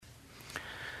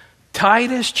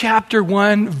Titus chapter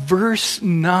 1, verse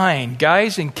 9.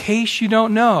 Guys, in case you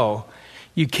don't know,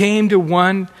 you came to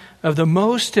one of the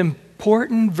most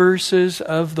important verses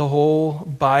of the whole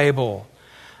Bible.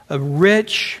 A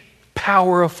rich,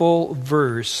 powerful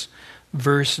verse,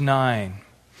 verse 9.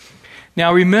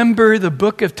 Now remember, the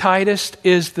book of Titus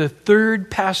is the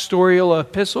third pastoral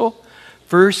epistle.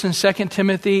 1st and 2nd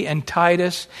Timothy and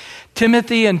Titus.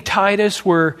 Timothy and Titus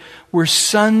were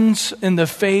sons in the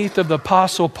faith of the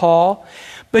Apostle Paul.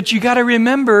 But you got to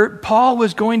remember, Paul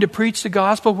was going to preach the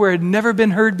gospel where it had never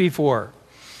been heard before.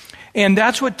 And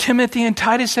that's what Timothy and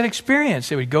Titus had experienced.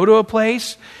 They would go to a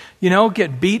place,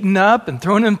 get beaten up and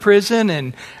thrown in prison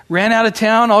and ran out of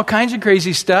town, all kinds of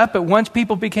crazy stuff. But once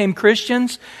people became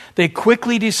Christians, they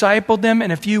quickly discipled them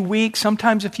in a few weeks,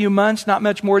 sometimes a few months, not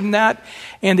much more than that.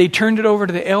 And they turned it over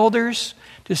to the elders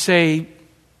to say,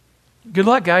 good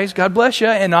luck, guys. God bless you.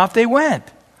 And off they went.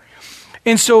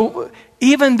 And so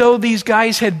even though these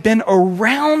guys had been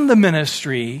around the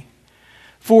ministry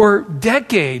for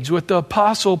decades with the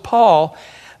Apostle Paul,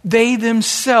 they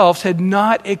themselves had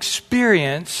not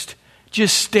experienced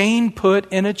just staying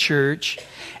put in a church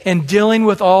and dealing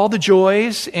with all the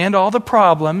joys and all the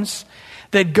problems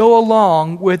that go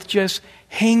along with just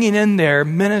hanging in there,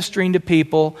 ministering to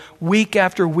people week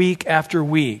after week after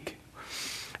week.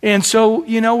 And so,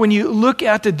 when you look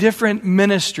at the different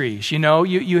ministries,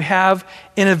 you have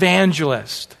an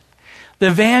evangelist. The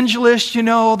evangelist,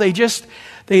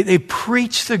 they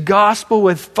preach the gospel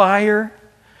with fire.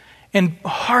 And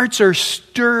hearts are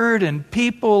stirred and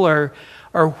people are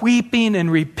weeping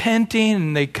and repenting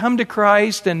and they come to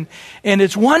Christ and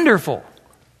it's wonderful.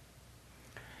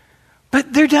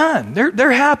 But they're done.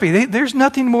 They're happy. There's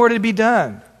nothing more to be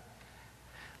done.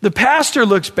 The pastor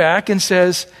looks back and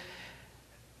says,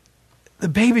 the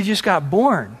baby just got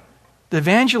born. The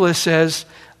evangelist says,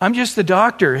 I'm just the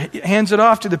doctor. Hands it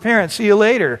off to the parents. See you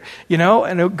later.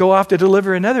 And he'll go off to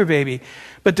deliver another baby.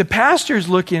 But the pastor's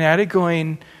looking at it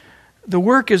going, the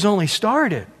work has only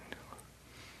started.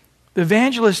 The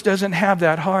evangelist doesn't have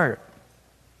that heart.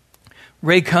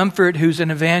 Ray Comfort, who's an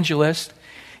evangelist,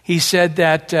 he said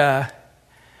that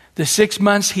the 6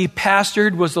 months he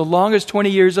pastored was the longest 20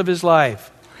 years of his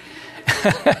life.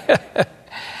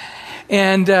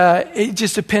 And it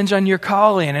just depends on your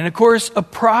calling. And of course, a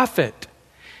prophet,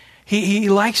 he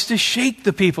likes to shake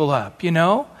the people up,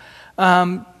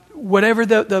 whatever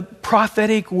the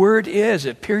prophetic word is,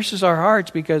 it pierces our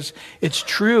hearts because it's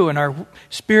true and our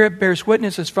spirit bears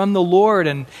witness it's from the Lord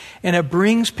and it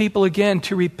brings people again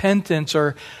to repentance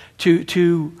or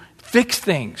to fix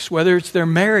things, whether it's their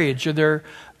marriage or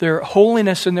their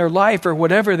holiness in their life or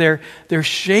whatever. They're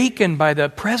shaken by the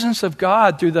presence of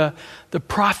God through the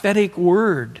prophetic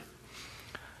word.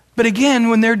 But again,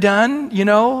 when they're done,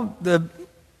 the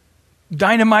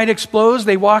dynamite explodes,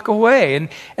 they walk away.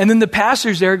 And then the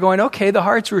pastor's there going, okay, the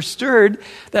hearts were stirred.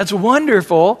 That's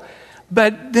wonderful.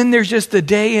 But then there's just the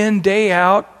day in, day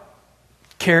out,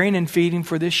 caring and feeding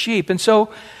for this sheep. And so,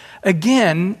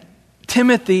 again,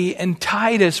 Timothy and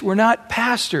Titus were not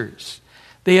pastors.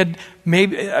 They had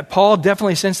Paul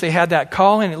definitely, since they had that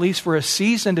calling, at least for a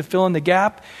season, to fill in the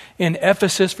gap in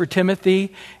Ephesus for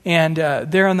Timothy and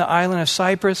there on the island of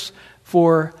Cyprus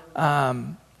for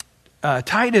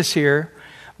Titus here,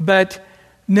 but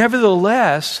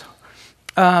nevertheless,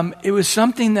 it was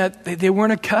something that they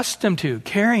weren't accustomed to,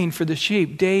 caring for the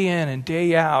sheep day in and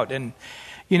day out. And,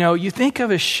 you think of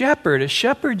a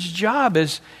shepherd's job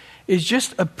is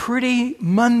just a pretty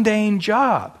mundane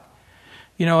job.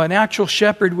 An actual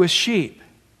shepherd with sheep.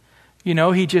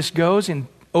 He just goes and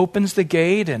opens the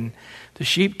gate and the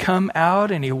sheep come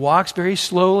out and he walks very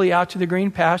slowly out to the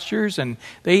green pastures and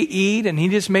they eat and he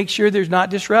just makes sure there's not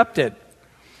disrupted.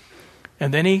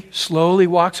 And then he slowly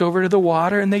walks over to the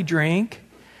water and they drink.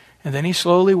 And then he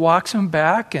slowly walks them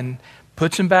back and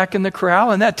puts them back in the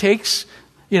corral. And that takes,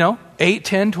 8,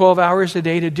 10, 12 hours a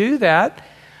day to do that.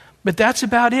 But that's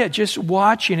about it, just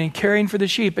watching and caring for the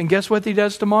sheep. And guess what he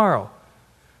does tomorrow?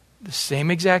 The same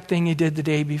exact thing he did the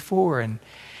day before.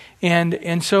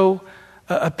 And so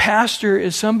a pastor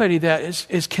is somebody that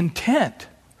is content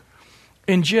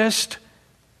in just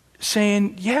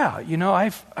saying,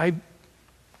 I've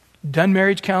done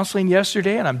marriage counseling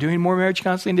yesterday and I'm doing more marriage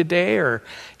counseling today, or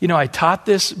I taught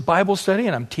this Bible study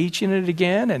and I'm teaching it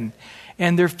again,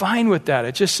 and they're fine with that.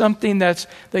 It's just something that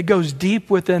goes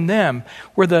deep within them,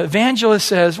 where the evangelist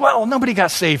says, well, nobody got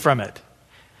saved from it.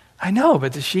 I know,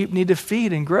 but the sheep need to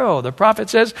feed and grow. The prophet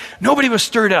says, nobody was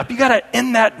stirred up. You got to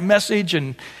end that message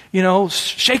and,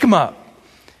 shake them up.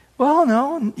 Well,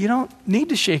 no, you don't need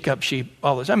to shake up sheep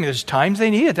all the time. There's times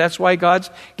they need it. That's why God's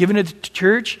given it to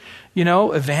church,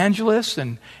 evangelists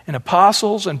and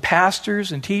apostles and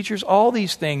pastors and teachers. All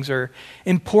these things are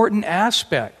important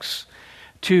aspects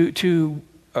to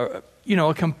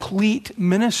a complete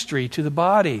ministry to the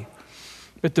body.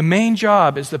 But the main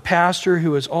job is the pastor,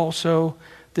 who is also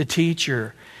the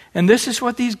teacher. And this is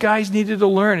what these guys needed to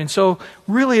learn. And so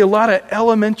really a lot of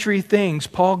elementary things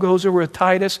Paul goes over with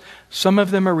Titus. Some of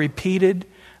them are repeated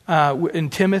in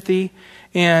Timothy.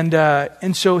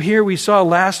 And so here we saw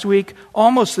last week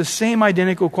almost the same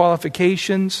identical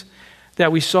qualifications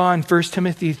that we saw in 1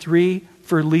 Timothy 3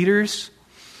 for leaders.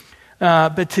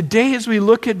 But today, as we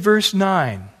look at verse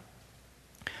 9,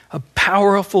 a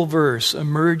powerful verse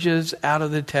emerges out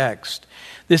of the text.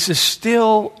 This is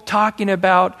still talking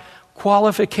about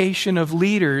qualification of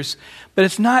leaders, but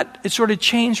it's sort of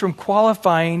changed from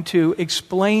qualifying to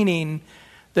explaining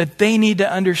that they need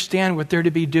to understand what they're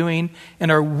to be doing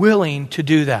and are willing to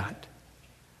do that.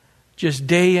 Just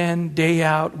day in, day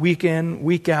out, week in,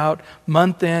 week out,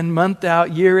 month in, month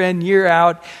out, year in, year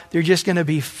out. They're just going to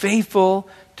be faithful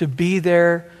to be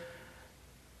there,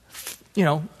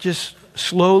 just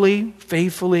slowly,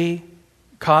 faithfully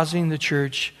causing the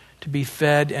church to be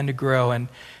fed and to grow. And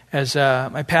as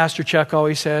my pastor Chuck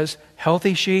always says,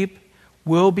 healthy sheep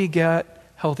will beget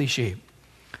healthy sheep.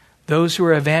 Those who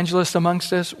are evangelists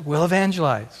amongst us will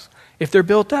evangelize if they're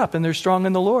built up and they're strong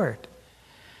in the Lord.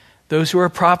 Those who are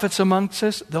prophets amongst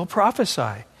us, they'll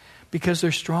prophesy because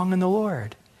they're strong in the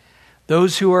Lord.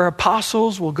 Those who are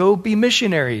apostles will go be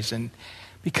missionaries and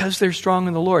because they're strong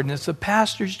in the Lord. And it's the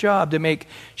pastor's job to make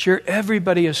sure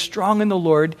everybody is strong in the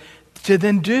Lord to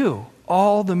then do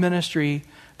all the ministry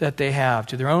that they have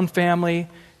to their own family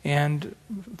and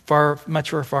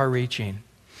much more far-reaching.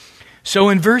 So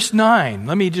in verse 9,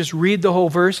 let me just read the whole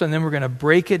verse and then we're going to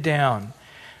break it down.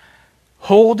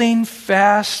 Holding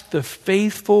fast the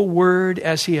faithful word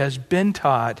as he has been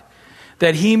taught,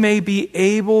 that he may be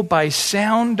able by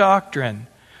sound doctrine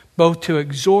both to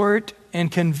exhort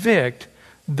and convict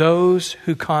those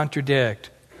who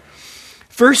contradict.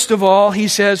 First of all, he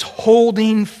says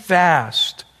holding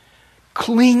fast,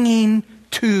 clinging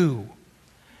to.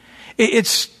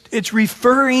 It's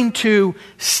referring to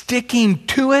sticking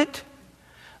to it,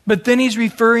 but then he's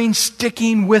referring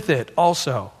sticking with it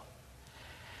also.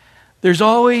 There's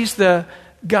always the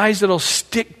guys that'll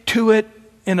stick to it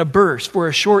in a burst for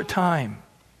a short time.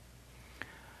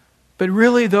 But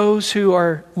really those who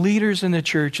are leaders in the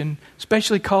church, and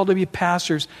especially called to be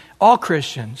pastors, all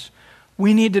Christians,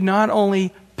 we need to not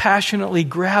only passionately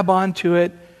grab onto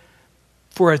it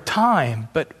for a time,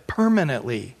 but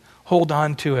permanently hold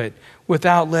on to it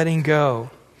without letting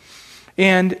go.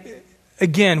 And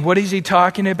again, what is he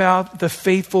talking about? The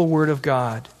faithful Word of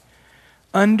God.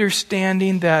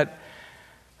 Understanding that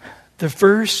the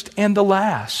first and the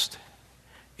last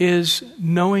is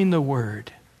knowing the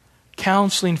Word,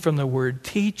 counseling from the Word,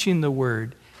 teaching the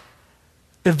Word,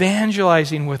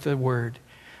 evangelizing with the Word.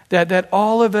 That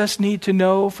all of us need to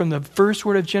know from the first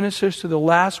word of Genesis to the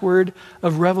last word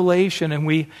of Revelation. And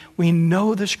we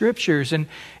know the Scriptures. And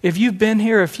if you've been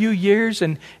here a few years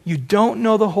and you don't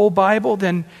know the whole Bible,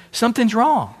 then something's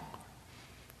wrong.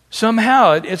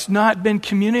 Somehow it's not been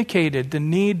communicated, the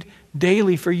need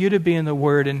daily for you to be in the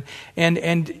Word. And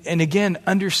again,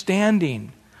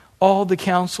 understanding all the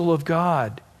counsel of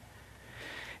God.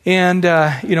 And,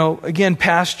 again,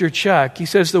 Pastor Chuck, he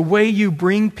says the way you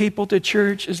bring people to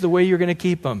church is the way you're going to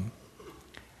keep them.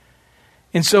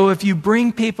 And so if you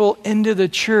bring people into the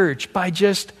church by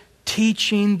just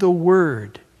teaching the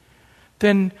Word,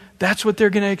 then that's what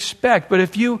they're going to expect. But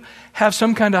if you have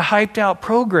some kind of hyped out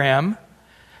program,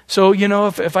 so,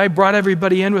 if I brought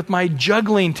everybody in with my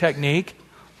juggling technique,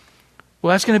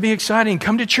 well, that's going to be exciting.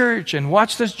 Come to church and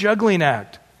watch this juggling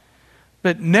act.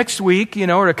 But next week,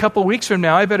 or a couple weeks from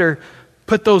now, I better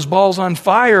put those balls on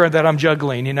fire that I'm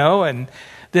juggling, and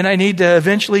then I need to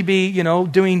eventually be,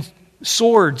 doing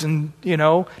swords and,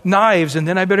 knives, and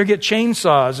then I better get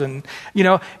chainsaws and,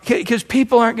 because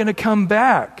people aren't going to come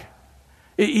back.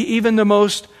 Even the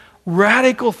most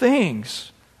radical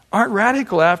things aren't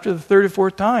radical after the third or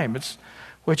fourth time. It's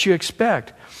what you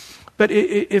expect. But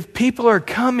if people are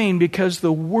coming because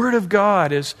the Word of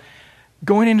God is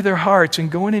going into their hearts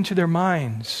and going into their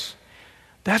minds,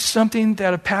 that's something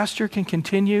that a pastor can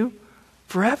continue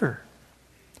forever.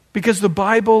 Because the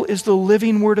Bible is the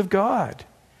living Word of God.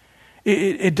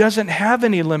 It doesn't have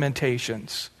any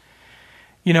limitations.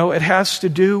 It has to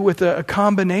do with a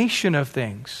combination of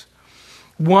things.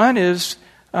 One is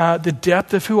the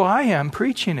depth of who I am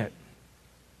preaching it.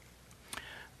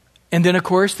 And then, of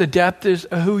course, the depth is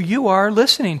who you are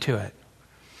listening to it.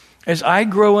 As I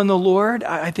grow in the Lord,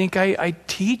 I think I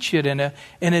teach it in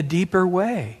a deeper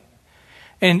way.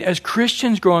 And as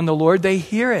Christians grow in the Lord, they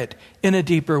hear it in a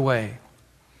deeper way.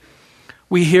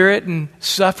 We hear it in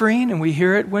suffering, and we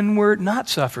hear it when we're not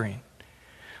suffering.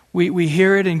 We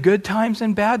hear it in good times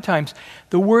and bad times.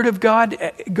 The Word of God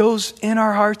goes in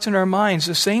our hearts and our minds.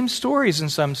 The same stories in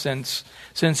some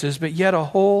senses, but yet a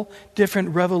whole different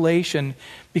revelation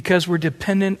because we're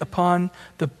dependent upon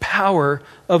the power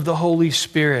of the Holy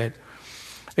Spirit.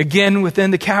 Again,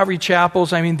 within the Calvary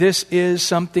Chapels, I mean, this is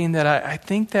something that I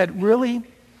think that really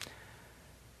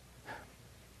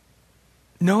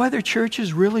no other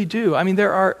churches really do. I mean,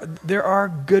 there are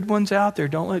good ones out there.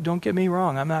 Don't get me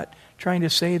wrong. I'm not trying to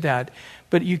say that.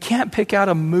 But you can't pick out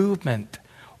a movement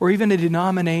or even a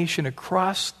denomination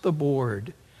across the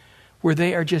board where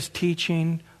they are just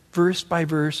teaching verse by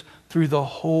verse through the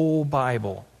whole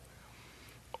Bible,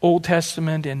 Old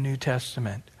Testament and New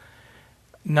Testament.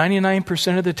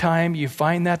 99% of the time you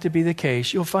find that to be the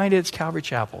case, you'll find it's Calvary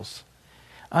Chapels.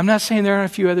 I'm not saying there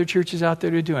aren't a few other churches out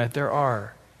there that are doing it. There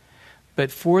are.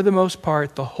 But for the most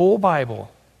part, the whole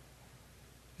Bible,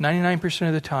 99%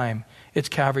 of the time, it's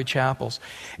Calvary Chapels.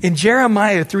 In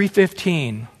Jeremiah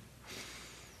 3:15,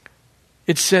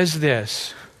 it says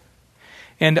this,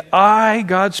 "And I,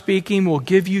 God speaking, will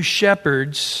give you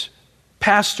shepherds,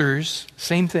 pastors,"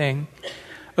 same thing,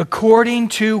 "according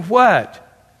to" what?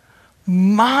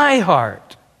 "My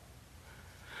heart,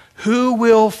 who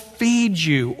will feed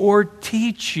you," or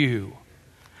teach you,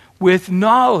 "with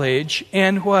knowledge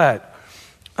and" what?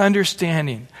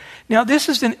 "Understanding." Now, this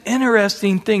is an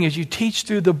interesting thing. As you teach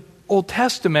through the Old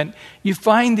Testament, you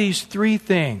find these three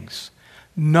things: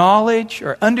 knowledge,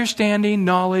 or understanding,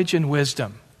 knowledge, and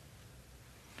wisdom.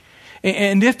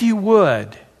 And if you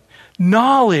would,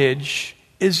 knowledge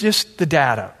is just the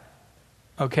data,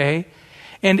 okay?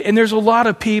 And there's a lot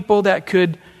of people that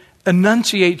could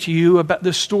enunciate to you about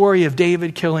the story of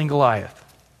David killing Goliath,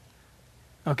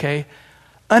 okay?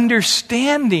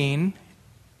 Understanding,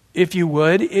 if you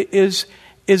would, is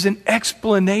an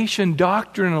explanation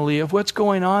doctrinally of what's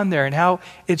going on there and how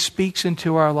it speaks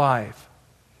into our life.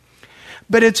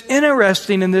 But it's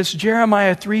interesting in this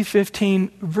Jeremiah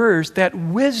 3:15 verse that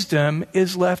wisdom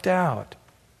is left out.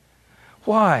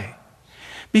 Why?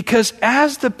 Because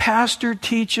as the pastor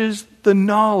teaches the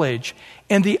knowledge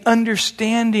and the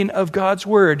understanding of God's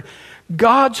Word,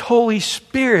 God's Holy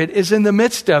Spirit is in the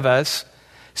midst of us,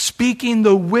 speaking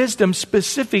the wisdom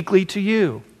specifically to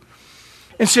you.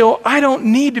 And so I don't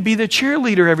need to be the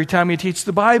cheerleader every time we teach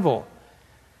the Bible.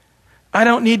 I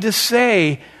don't need to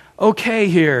say, okay,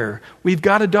 here, we've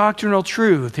got a doctrinal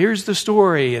truth. Here's the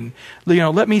story. And,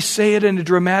 let me say it in a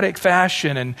dramatic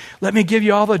fashion. And let me give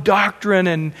you all the doctrine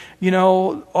and,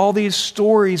 all these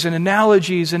stories and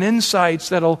analogies and insights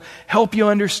that'll help you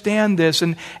understand this.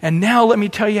 And now let me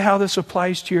tell you how this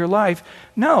applies to your life.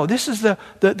 No, this is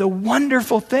the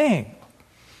wonderful thing.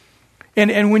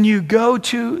 And when you go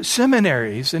to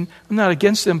seminaries, and I'm not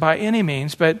against them by any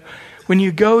means, but when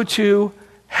you go to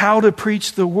how to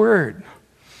preach the Word,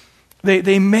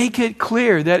 they make it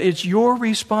clear that it's your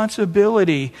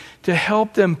responsibility to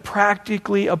help them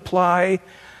practically apply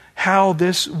how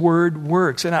this Word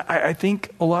works. And I think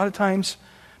a lot of times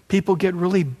people get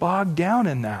really bogged down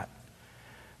in that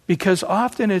because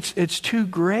often it's too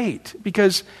great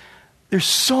because there's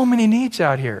so many needs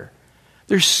out here.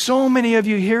 There's so many of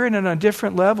you hearing it on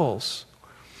different levels.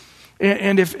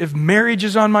 And if marriage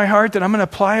is on my heart, then I'm going to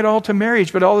apply it all to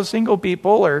marriage. But all the single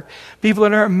people or people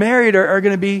that aren't married are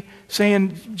going to be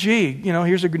saying, gee,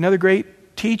 here's another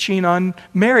great teaching on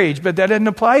marriage, but that doesn't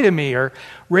apply to me, or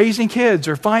raising kids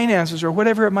or finances or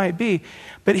whatever it might be.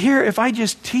 But here, if I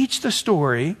just teach the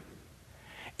story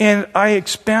and I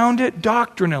expound it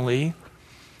doctrinally,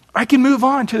 I can move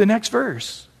on to the next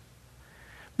verse.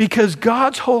 Because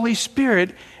God's Holy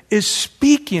Spirit is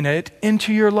speaking it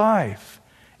into your life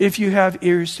if you have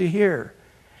ears to hear.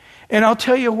 And I'll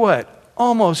tell you what,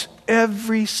 almost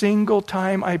every single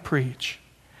time I preach,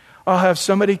 I'll have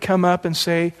somebody come up and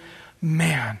say,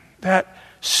 man, that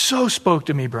so spoke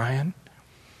to me, Brian.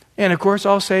 And of course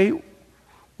I'll say,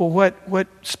 well, what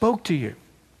spoke to you?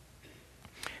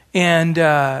 And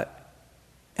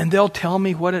they'll tell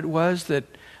me what it was that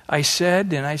I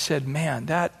said, and I said, man,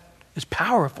 that is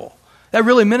powerful. That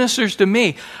really ministers to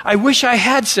me. I wish I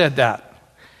had said that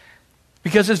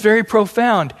because it's very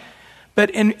profound. But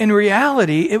in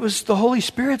reality, it was the Holy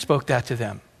Spirit spoke that to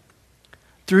them.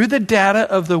 Through the data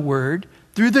of the Word,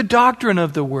 through the doctrine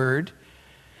of the Word,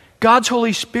 God's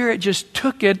Holy Spirit just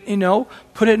took it,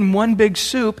 put it in one big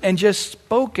soup and just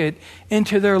spoke it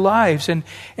into their lives.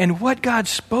 And what God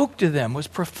spoke to them was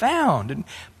profound and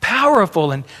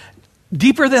powerful and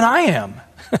deeper than I am.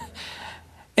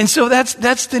 And so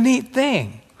that's the neat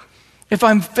thing. If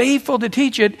I'm faithful to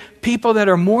teach it, people that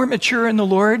are more mature in the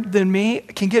Lord than me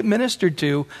can get ministered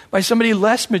to by somebody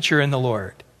less mature in the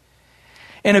Lord.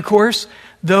 And of course,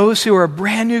 those who are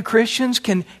brand new Christians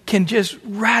can just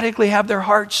radically have their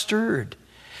hearts stirred.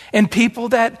 And people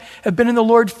that have been in the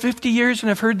Lord 50 years and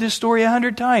have heard this story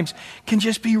 100 times can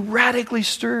just be radically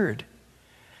stirred.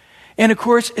 And of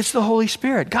course, it's the Holy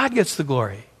Spirit. God gets the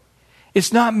glory.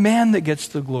 It's not man that gets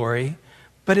the glory,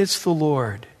 but it's the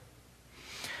Lord.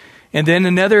 And then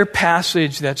another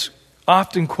passage that's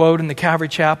often quoted in the Calvary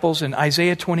chapels in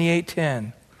Isaiah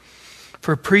 28:10.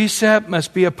 For precept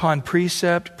must be upon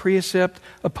precept, precept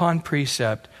upon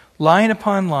precept, line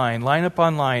upon line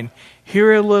upon line,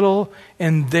 here a little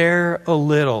and there a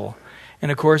little.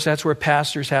 And of course, that's where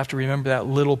pastors have to remember that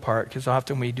little part, because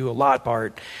often we do a lot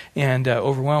part and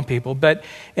overwhelm people.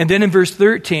 And then in verse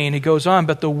 13, it goes on,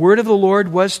 but the word of the Lord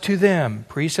was to them,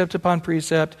 precept upon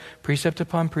precept, precept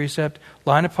upon precept,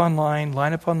 line upon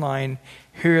line,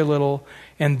 here a little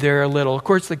and there a little. Of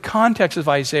course, the context of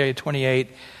Isaiah 28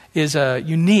 is a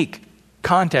unique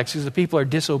context because the people are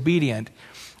disobedient.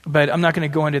 But I'm not going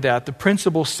to go into that. The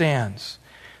principle stands.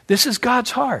 This is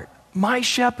God's heart. My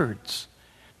shepherds.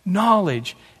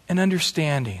 Knowledge and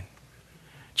understanding.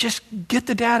 Just get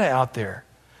the data out there.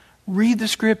 Read the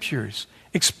scriptures.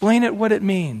 Explain it what it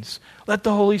means. Let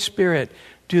the Holy Spirit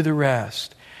do the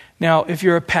rest. Now, if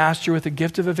you're a pastor with a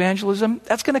gift of evangelism,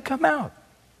 that's going to come out.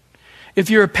 If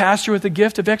you're a pastor with a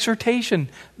gift of exhortation,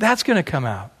 that's going to come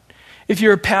out. If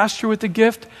you're a pastor with the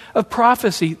gift of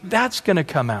prophecy, that's going to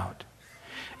come out.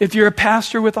 If you're a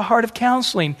pastor with a heart of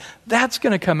counseling, that's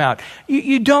going to come out.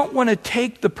 You don't want to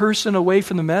take the person away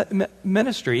from the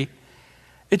ministry.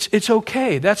 It's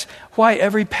okay. That's why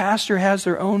every pastor has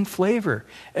their own flavor.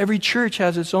 Every church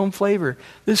has its own flavor.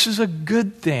 This is a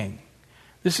good thing.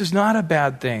 This is not a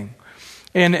bad thing.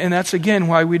 And that's, again,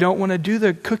 why we don't want to do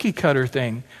the cookie cutter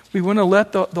thing. We want to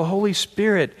let the Holy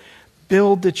Spirit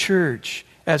build the church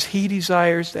as He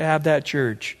desires to have that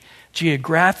church.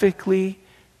 Geographically,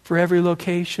 for every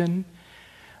location,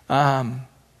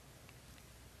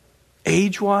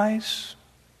 age-wise,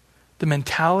 the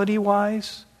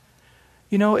mentality-wise.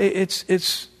 You know, it's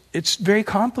very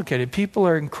complicated. People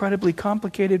are incredibly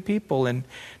complicated people, and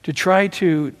to try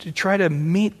to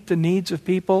meet the needs of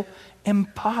people,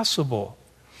 impossible.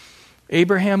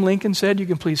 Abraham Lincoln said, "You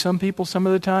can please some people some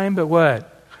of the time, but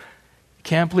what? You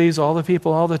can't please all the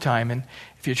people all the time." And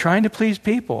if you're trying to please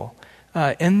people,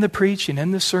 in the preaching,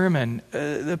 in the sermon,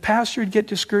 the pastor would get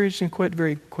discouraged and quit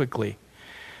very quickly.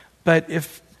 But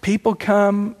if people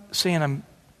come saying, "I'm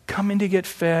coming to get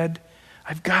fed,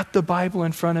 I've got the Bible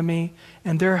in front of me,"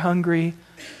 and they're hungry,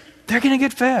 they're going to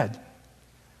get fed.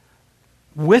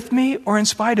 With me or in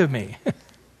spite of me.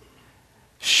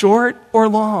 Short or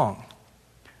long.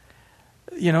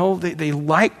 You know, they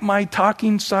like my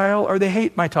talking style or they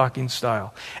hate my talking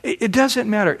style. It doesn't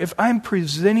matter. If I'm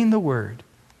presenting the Word,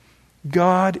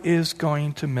 God is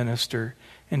going to minister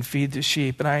and feed the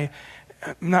sheep. And I'm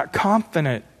not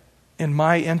confident in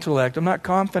my intellect. I'm not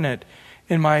confident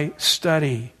in my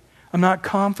study. I'm not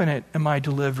confident in my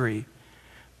delivery.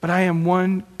 But I am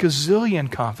 1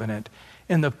 gazillion confident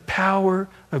in the power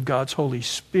of God's Holy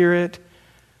Spirit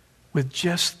with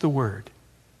just the Word.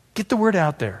 Get the Word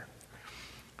out there.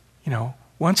 You know,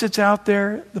 once it's out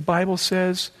there, the Bible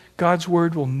says God's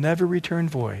Word will never return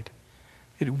void.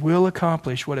 It will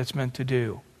accomplish what it's meant to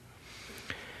do.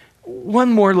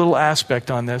 One more little aspect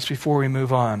on this before we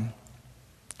move on.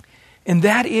 And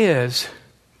that is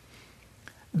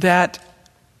that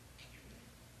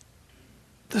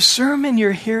the sermon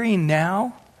you're hearing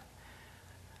now,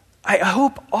 I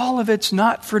hope all of it's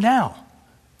not for now.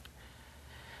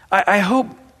 I hope,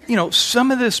 you know,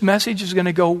 some of this message is going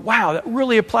to go, wow, that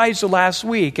really applies to last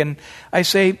week. And I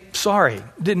say, sorry,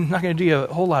 not going to do you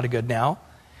a whole lot of good now.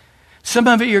 Some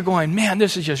of it you're going, man,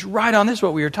 this is just right on. This is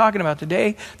what we were talking about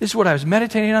today. This is what I was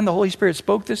meditating on. The Holy Spirit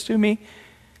spoke this to me.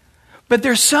 But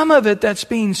there's some of it that's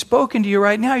being spoken to you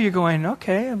right now. You're going,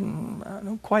 okay, I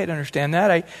don't quite understand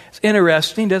that. It's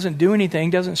interesting, doesn't do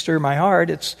anything, doesn't stir my heart.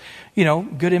 It's, you know,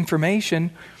 good information.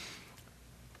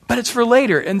 But it's for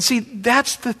later. And see,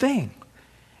 that's the thing.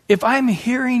 If I'm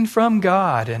hearing from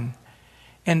God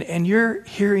and you're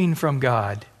hearing from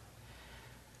God,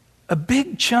 a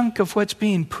big chunk of what's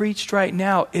being preached right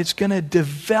now is going to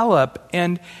develop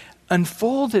and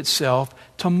unfold itself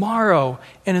tomorrow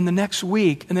and in the next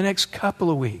week, in the next couple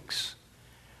of weeks.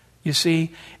 You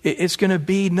see, it's going to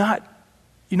be not,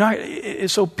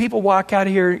 so people walk out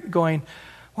of here going,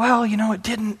 well, it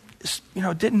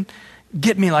didn't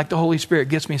get me like the Holy Spirit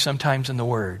gets me sometimes in the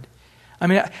Word. I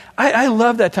mean, I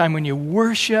love that time when you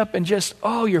worship and just,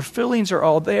 your feelings are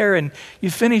all there, and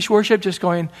you finish worship just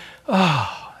going,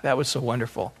 that was so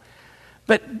wonderful.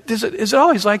 But is it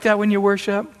always like that when you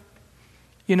worship?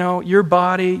 You know, your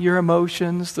body, your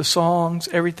emotions, the songs,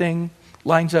 everything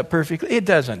lines up perfectly. It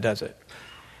doesn't, does it?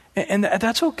 And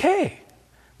that's okay.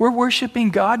 We're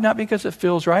worshiping God not because it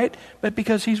feels right, but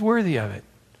because He's worthy of it.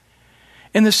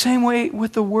 In the same way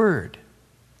with the Word.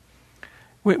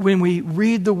 When we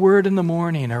read the Word in the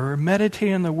morning or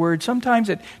meditate on the Word, sometimes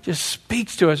it just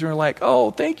speaks to us and we're like,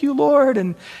 thank you, Lord.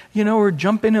 And, we're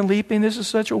jumping and leaping. This is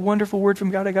such a wonderful Word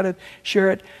from God. I got to share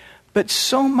it. But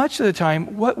so much of the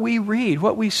time, what we read,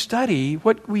 what we study,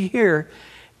 what we hear,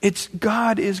 it's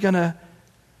God is going to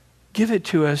give it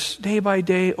to us day by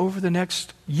day over the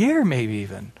next year, maybe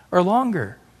even, or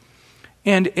longer.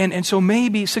 And so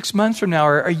maybe 6 months from now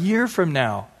or a year from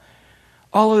now,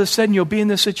 all of a sudden you'll be in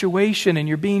this situation and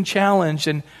you're being challenged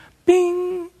and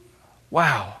bing,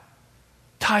 wow,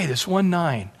 Titus 1:9.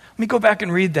 Let me go back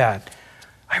and read that.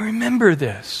 I remember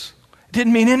this. It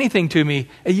didn't mean anything to me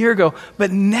a year ago,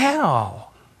 but now,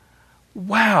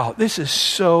 wow, this is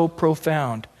so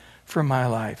profound for my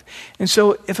life. And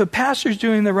so if a pastor's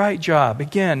doing the right job,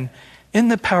 again, in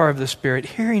the power of the Spirit,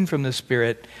 hearing from the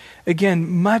Spirit, again,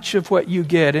 much of what you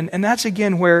get, and that's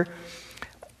again where,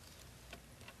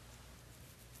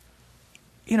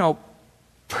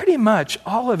 pretty much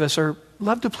all of us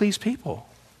love to please people.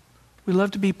 We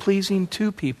love to be pleasing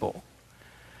to people.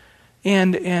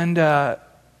 And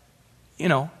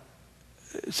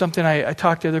something I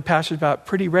talk to other pastors about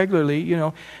pretty regularly,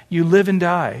 you live and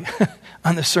die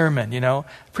on the sermon,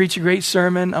 Preach a great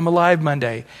sermon, I'm alive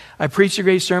Monday. I preach a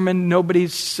great sermon, nobody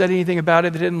said anything about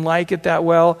it, they didn't like it that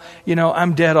well,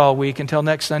 I'm dead all week until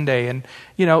next Sunday. And,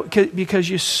 because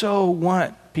you so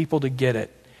want people to get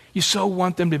it. You so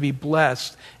want them to be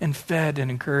blessed and fed and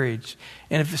encouraged.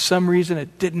 And if for some reason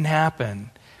it didn't happen,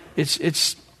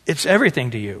 it's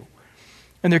everything to you.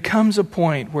 And there comes a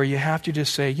point where you have to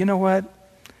just say, you know what?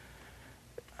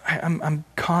 I'm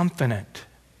confident.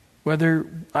 Whether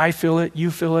I feel it,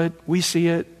 you feel it, we see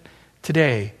it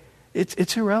today,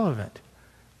 it's irrelevant.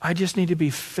 I just need to be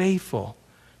faithful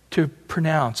to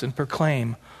pronounce and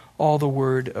proclaim all the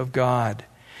Word of God.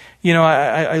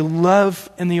 I love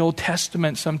in the Old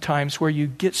Testament sometimes where you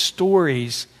get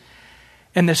stories,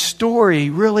 and the story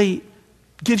really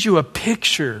gives you a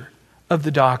picture of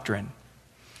the doctrine.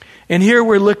 And here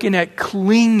we're looking at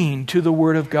clinging to the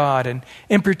Word of God, and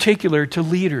in particular to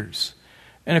leaders.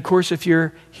 And of course, if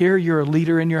you're here, you're a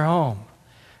leader in your home.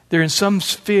 There in some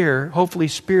sphere, hopefully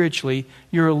spiritually,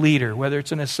 you're a leader, whether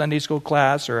it's in a Sunday school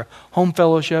class or a home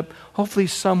fellowship, hopefully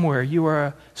somewhere you are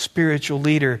a spiritual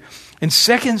leader. In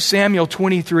 2 Samuel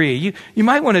 23, you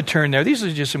might want to turn there. These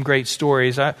are just some great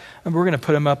stories. We're going to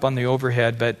put them up on the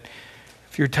overhead, but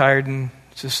if you're tired and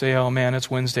just say, oh man, it's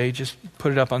Wednesday, just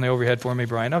put it up on the overhead for me,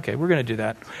 Brian. Okay, we're going to do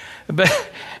that. But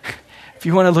if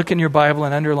you want to look in your Bible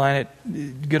and underline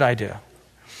it, good idea.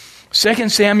 2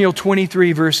 Samuel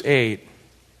 23, verse 8.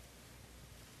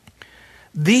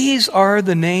 These are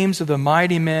the names of the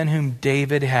mighty men whom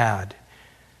David had.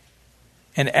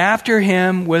 And after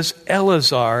him was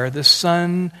Eleazar, the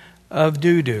son of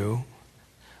Dudu,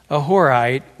 a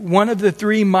Horite, one of the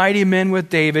three mighty men with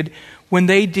David, when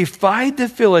they defied the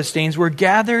Philistines, were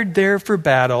gathered there for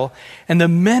battle, and the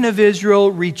men of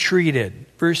Israel retreated.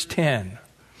 Verse 10.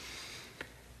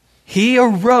 He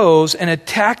arose and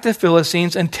attacked the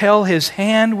Philistines until his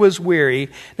hand was weary.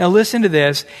 Now listen to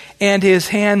this. And his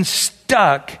hand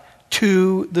stuck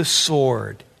to the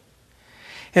sword.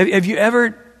 Have you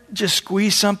ever just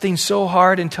squeezed something so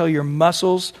hard until your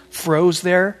muscles froze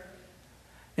there?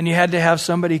 And you had to have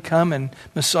somebody come and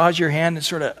massage your hand and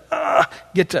sort of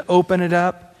get to open it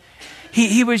up?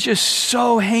 He was just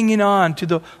so hanging on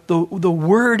to the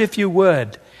word, if you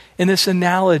would, in this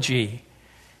analogy.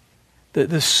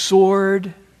 The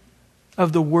sword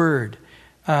of the Word.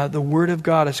 The Word of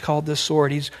God is called the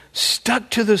sword. He's stuck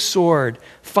to the sword,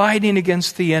 fighting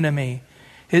against the enemy.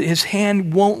 His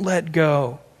hand won't let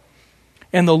go.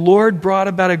 And the Lord brought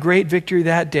about a great victory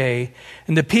that day,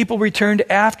 and the people returned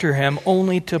after him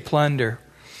only to plunder.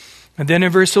 And then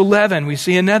in verse 11, we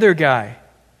see another guy.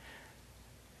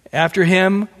 After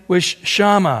him was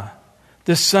Shammah,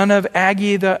 the son of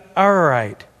Agi the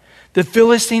Ararite. The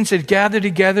Philistines had gathered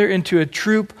together into a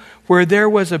troop where there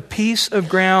was a piece of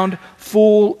ground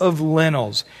full of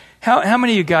lentils. How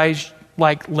many of you guys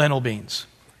like lentil beans?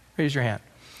 Raise your hand.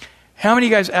 How many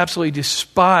of you guys absolutely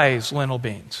despise lentil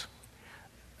beans?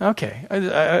 Okay,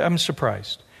 I'm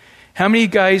surprised. How many of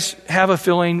you guys have a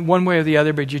feeling one way or the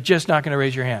other, but you're just not going to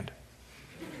raise your hand?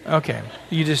 Okay,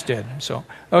 you just did. So,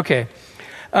 okay.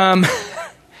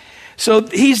 So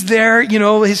he's there,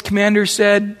 his commander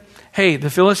said, hey, the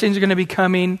Philistines are going to be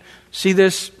coming. See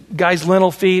this guy's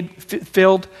lentil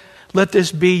field? Let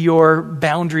this be your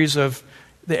boundaries of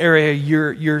the area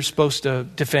you're supposed to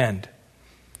defend.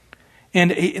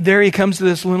 And there he comes to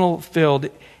this lentil field,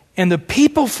 and the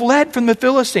people fled from the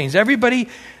Philistines. Everybody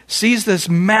sees this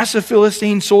massive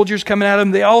Philistine soldiers coming at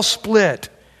him. They all split.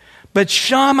 But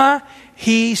Shammah,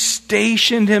 he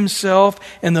stationed himself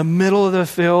in the middle of the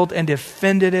field and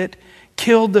defended it,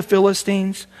 killed the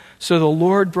Philistines. So the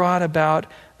Lord brought about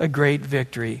a great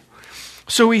victory.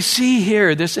 So we see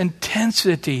here this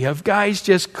intensity of guys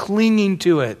just clinging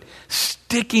to it,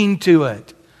 sticking to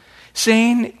it,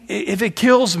 saying, if it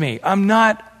kills me, I'm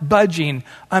not budging,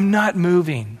 I'm not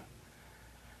moving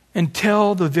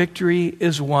until the victory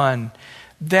is won.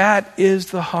 That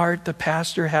is the heart the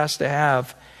pastor has to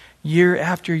have year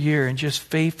after year, and just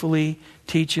faithfully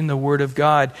teaching the Word of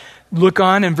God. Look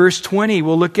on in verse 20.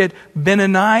 We'll look at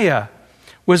Benaniah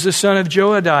was the son of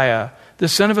Joadiah, the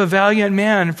son of a valiant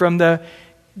man from the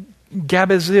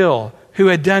Gabazil, who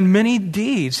had done many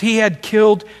deeds. He had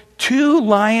killed 2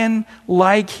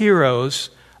 lion-like heroes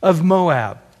of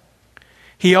Moab.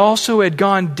 He also had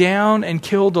gone down and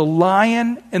killed a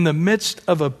lion in the midst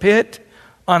of a pit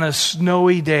on a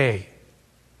snowy day.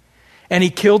 And he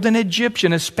killed an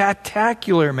Egyptian, a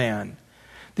spectacular man.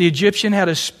 The Egyptian had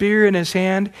a spear in his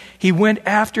hand. He went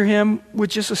after him with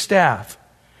just a staff,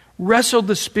 wrestled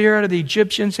the spear out of the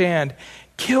Egyptian's hand,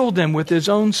 killed him with his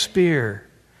own spear.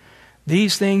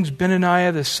 These things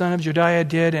Benaniah, the son of Joadiah,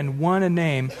 did, and won a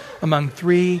name among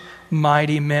 3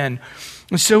 mighty men.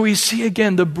 And so we see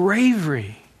again the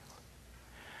bravery.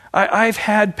 I've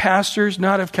had pastors,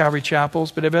 not of Calvary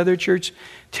Chapels, but of other churches,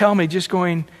 tell me, just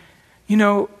going,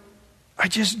 I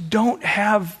just don't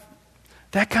have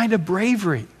that kind of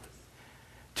bravery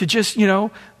to just,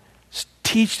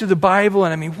 teach to the Bible.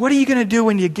 And what are you going to do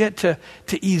when you get to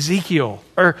Ezekiel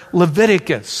or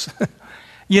Leviticus?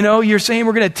 You're saying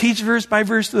we're going to teach verse by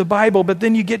verse to the Bible, but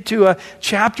then you get to a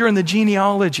chapter in the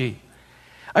genealogy.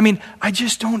 I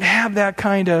just don't have that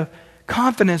kind of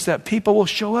confidence that people will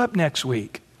show up next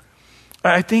week.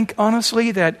 I think,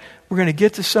 honestly, that we're going to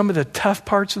get to some of the tough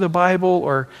parts of the Bible,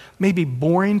 or maybe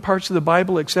boring parts of the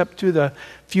Bible, except to the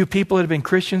few people that have been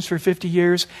Christians for 50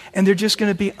 years, and they're just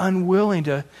going to be unwilling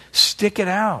to stick it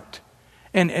out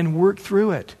and work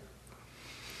through it.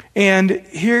 And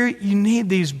here you need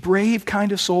these brave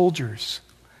kind of soldiers.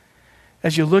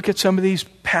 As you look at some of these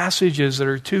passages that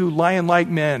are 2 lion-like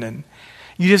men, and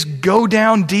you just go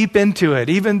down deep into it,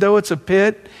 even though it's a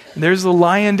pit, and there's the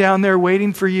lion down there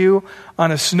waiting for you on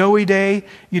a snowy day.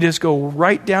 You just go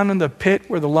right down in the pit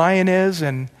where the lion is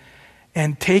and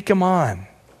take him on.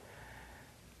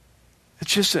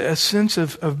 It's just a sense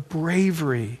of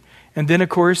bravery. And then, of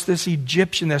course, this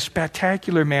Egyptian, this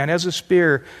spectacular man, has a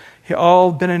spear.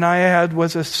 All Benaniah had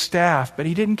was a staff, but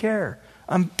he didn't care.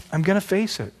 I'm going to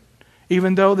face it.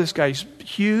 Even though this guy's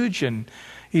huge and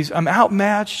I'm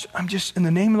outmatched, I'm just, in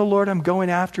the name of the Lord, I'm going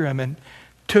after him. And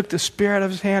took the spear out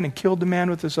of his hand and killed the man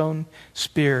with his own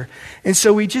spear. And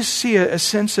so we just see a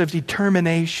sense of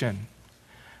determination,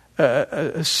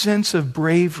 a sense of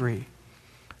bravery,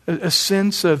 a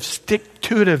sense of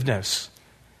stick-to-itiveness.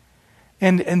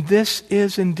 And this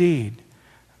is indeed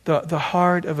the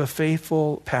heart of a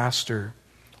faithful pastor,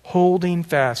 holding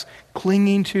fast,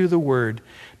 clinging to the Word,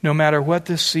 no matter what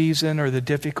the season or the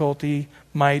difficulty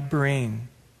might bring.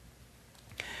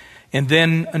 And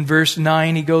then in verse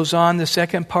 9, he goes on, the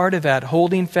second part of that,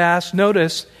 holding fast.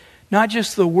 Notice, not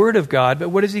just the Word of God, but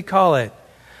what does he call it?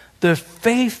 The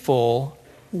faithful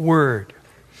Word.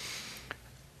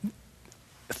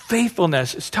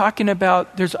 Faithfulness is talking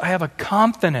about, I have a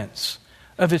confidence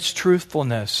of its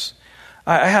truthfulness.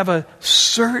 I have a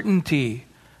certainty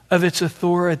of its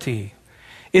authority.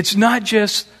 It's not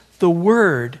just the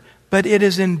Word, but it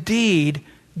is indeed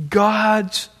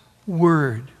God's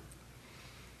Word.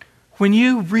 When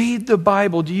you read the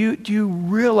Bible, do you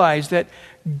realize that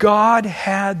God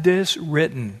had this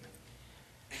written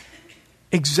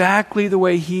exactly the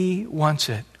way He wants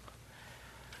it?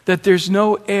 That there's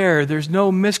no error, there's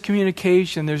no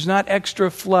miscommunication, there's not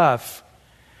extra fluff.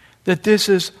 That this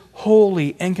is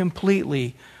wholly and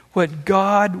completely what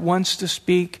God wants to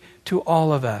speak to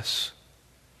all of us.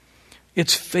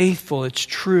 It's faithful, it's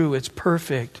true, it's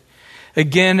perfect.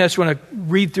 Again, I just want to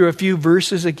read through a few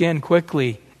verses again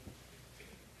quickly.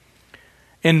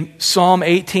 In Psalm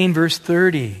 18, verse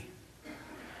 30,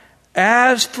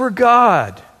 as for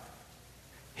God,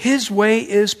 His way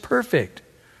is perfect.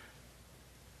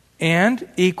 And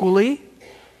equally,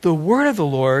 the word of the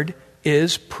Lord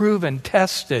is proven,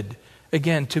 tested,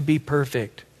 again, to be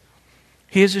perfect.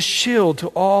 He is a shield to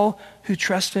all who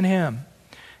trust in him.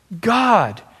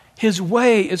 God, his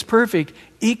way is perfect.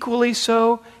 Equally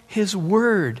so, his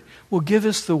word will give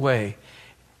us the way.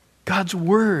 God's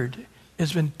word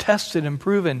has been tested and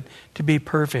proven to be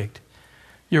perfect.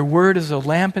 Your word is a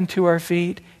lamp unto our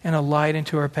feet and a light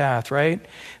unto our path, right?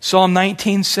 Psalm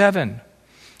 19:7.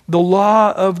 The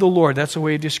law of the Lord, that's a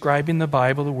way of describing the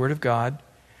Bible, the word of God.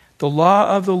 The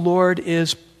law of the Lord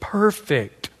is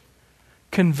perfect,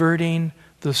 converting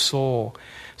the soul.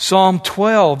 Psalm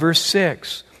 12, verse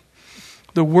 6.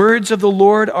 The words of the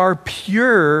Lord are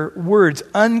pure words,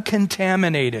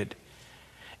 uncontaminated.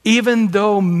 Even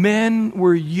though men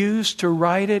were used to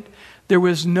write it, there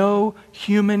was no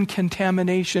human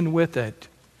contamination with it.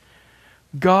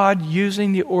 God,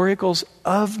 using the oracles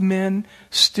of men,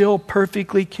 still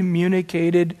perfectly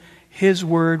communicated his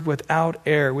word without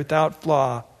error, without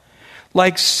flaw.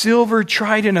 Like silver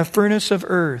tried in a furnace of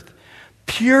earth,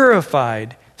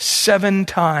 purified 7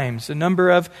 times, the number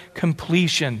of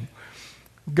completion.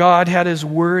 God had his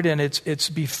word, and it's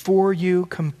before you,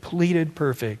 completed,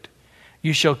 perfect.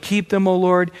 You shall keep them, O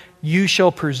Lord. You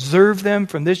shall preserve them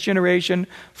from this generation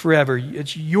forever.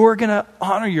 You're going to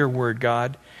honor your word,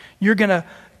 God. You're going to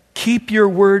keep your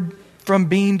word from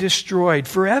being destroyed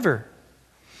forever.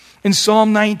 In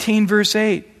Psalm 19, verse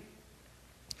 8,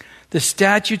 the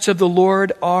statutes of the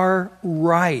Lord are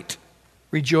right,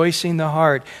 rejoicing the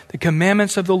heart. The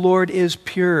commandments of the Lord is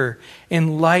pure,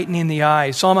 enlightening the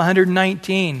eyes. Psalm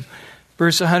 119,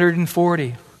 verse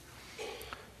 140.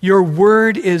 Your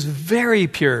word is very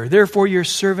pure, therefore your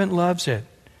servant loves it.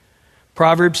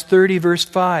 Proverbs 30, verse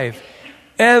 5.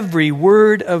 Every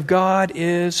word of God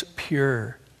is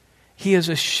pure. He is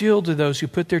a shield to those who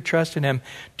put their trust in him.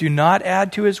 Do not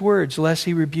add to his words, lest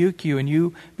he rebuke you and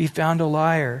you be found a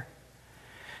liar.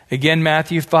 Again,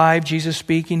 Matthew 5, Jesus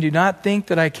speaking, do not think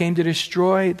that I came to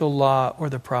destroy the law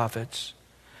or the prophets.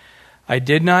 I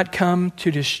did not come to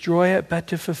destroy it, but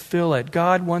to fulfill it.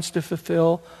 God wants to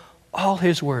fulfill all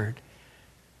his word.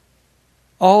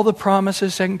 All the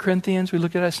promises, 2 Corinthians, we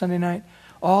looked at that Sunday night,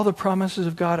 all the promises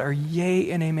of God are yea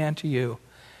and amen to you.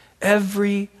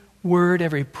 Every word,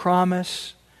 every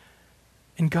promise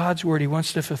in God's word, he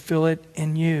wants to fulfill it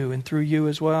in you and through you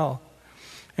as well.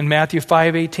 In Matthew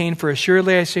 5:18, for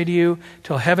assuredly I say to you,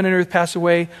 till heaven and earth pass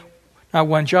away, not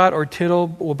one jot or tittle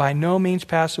will by no means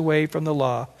pass away from the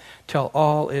law, till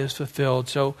all is fulfilled.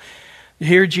 So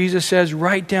here Jesus says,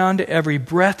 right down to every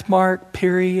breath mark,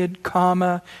 period,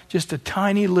 comma, just a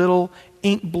tiny little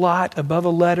ink blot above a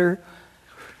letter,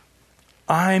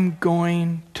 I'm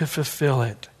going to fulfill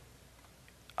it.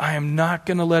 I am not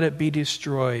going to let it be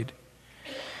destroyed.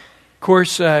 Of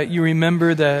course, you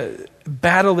remember the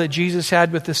battle that Jesus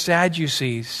had with the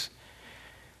Sadducees.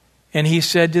 And he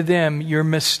said to them, you're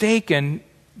mistaken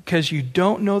because you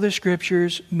don't know the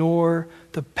Scriptures nor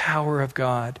the power of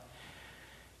God.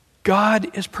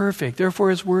 God is perfect,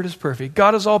 therefore his word is perfect.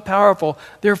 God is all powerful,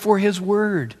 therefore his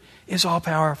word is all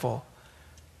powerful.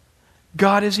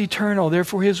 God is eternal,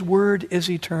 therefore his word is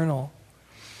eternal.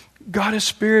 God is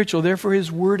spiritual, therefore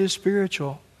his word is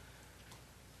spiritual.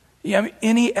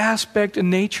 Any aspect and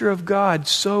nature of God,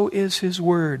 so is his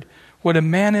word. What a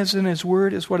man is in his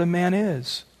word is what a man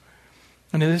is.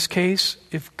 And in this case,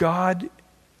 if God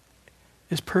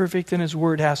is perfect, then his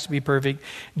word has to be perfect.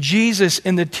 Jesus,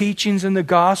 in the teachings in the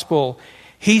gospel,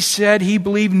 he said he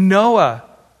believed Noah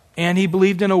and he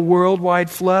believed in a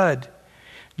worldwide flood.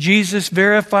 Jesus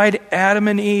verified Adam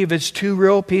and Eve as 2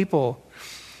 real people.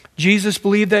 Jesus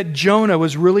believed that Jonah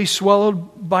was really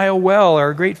swallowed by a whale or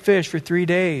a great fish for 3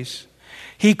 days.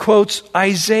 He quotes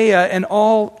Isaiah and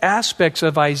all aspects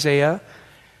of Isaiah.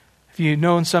 If you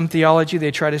know in some theology,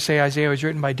 they try to say Isaiah was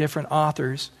written by different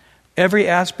authors. Every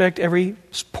aspect, every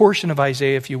portion of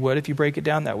Isaiah, if you would, if you break it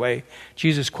down that way,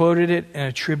 Jesus quoted it and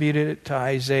attributed it to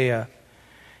Isaiah.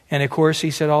 And of course,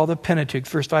 he said all the Pentateuch,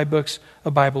 first 5 books of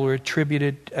the Bible, were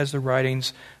attributed as the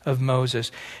writings of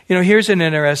Moses. Here's an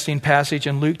interesting passage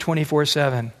in Luke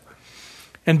 24:7.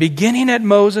 And beginning at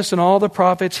Moses and all the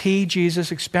prophets, he,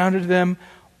 Jesus, expounded to them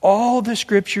all the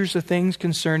Scriptures, the things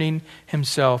concerning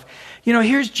himself.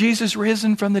 Here's Jesus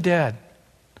risen from the dead.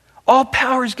 All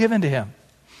power is given to him.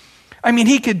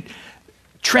 He could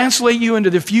translate you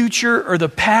into the future or the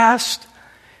past.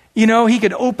 He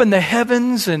could open the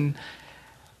heavens and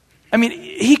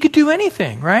he could do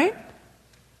anything, right?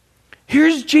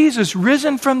 Here's Jesus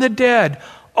risen from the dead,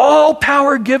 all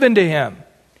power given to him.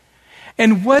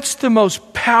 And what's the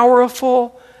most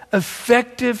powerful,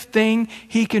 effective thing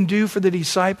he can do for the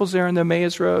disciples there on the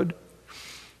Emmaus Road?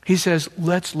 He says,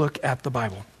 let's look at the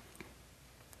Bible.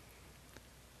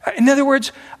 In other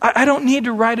words, I don't need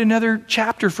to write another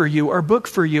chapter for you or book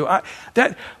for you.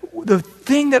 The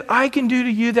thing that I can do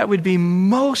to you that would be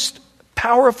most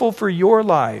powerful for your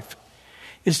life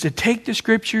is to take the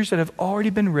scriptures that have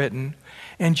already been written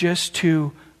and just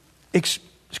to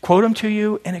quote them to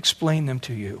you and explain them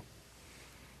to you.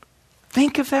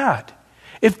 Think of that.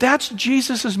 If that's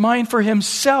Jesus' mind for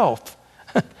himself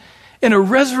in a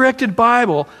resurrected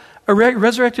Bible, a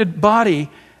resurrected body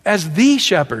as the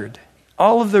shepherd,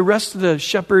 all of the rest of the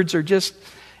shepherds are just,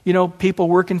 people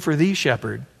working for the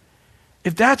shepherd.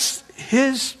 If that's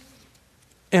his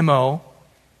MO,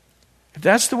 if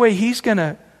that's the way he's going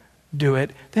to do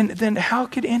it, then how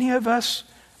could any of us,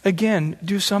 again,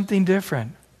 do something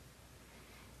different?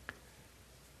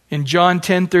 In John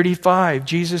 10:35,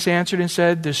 Jesus answered and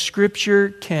said, the scripture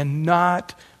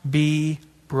cannot be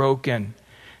broken.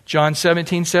 John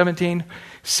 17:17,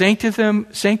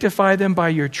 sanctify them by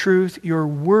your truth. Your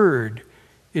word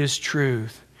is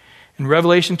truth. In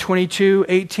Revelation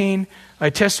 22:18, I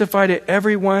testify to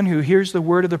everyone who hears the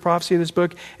word of the prophecy of this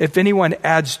book. If anyone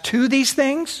adds to these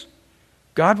things,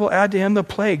 God will add to him the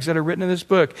plagues that are written in this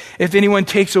book. If anyone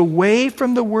takes away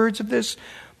from the words of this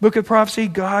book of prophecy,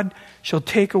 God shall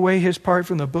take away his part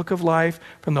from the book of life,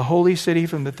 from the holy city,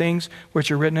 from the things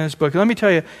which are written in this book. Let me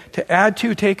tell you, to add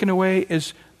to, taken away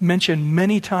is mentioned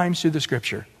many times through the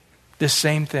scripture. This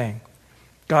same thing.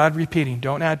 God repeating,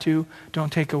 don't add to,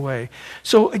 don't take away.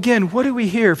 So again, what do we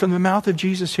hear from the mouth of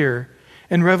Jesus here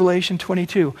in Revelation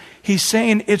 22? He's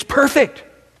saying it's perfect.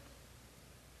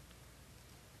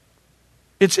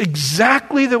 It's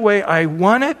exactly the way I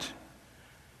want it.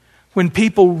 When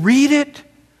people read it,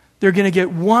 they're going to get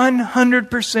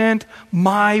 100%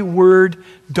 my word.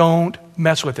 Don't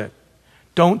mess with it.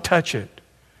 Don't touch it.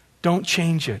 Don't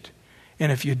change it.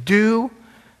 And if you do,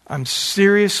 I'm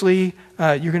seriously,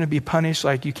 you're going to be punished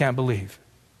like you can't believe.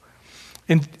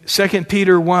 In 2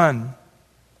 Peter 1,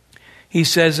 he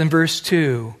says in verse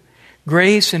 2,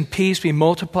 grace and peace be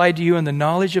multiplied to you in the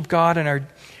knowledge of God and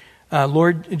our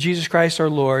Lord Jesus Christ our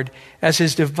Lord, as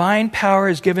his divine power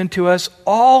has given to us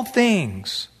all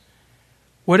things.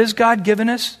 What has God given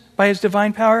us by his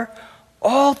divine power?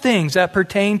 All things that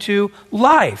pertain to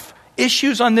life,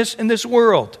 issues in this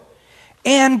world,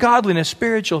 and godliness,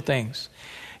 spiritual things.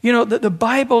 The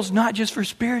Bible's not just for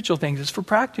spiritual things, it's for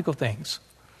practical things.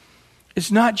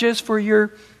 It's not just for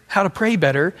your how to pray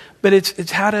better, but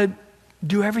it's how to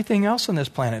do everything else on this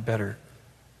planet better.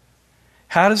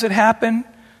 How does it happen?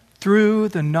 Through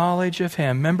the knowledge of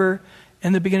him. Remember,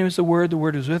 in the beginning was the Word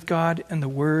was with God, and the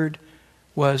Word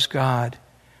was God.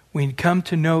 We come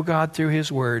to know God through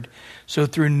his word. So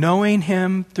through knowing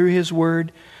him through his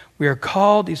word, we are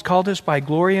called, he's called us by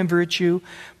glory and virtue,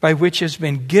 by which has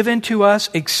been given to us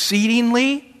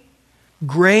exceedingly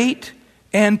great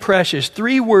and precious.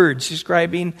 3 words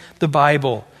describing the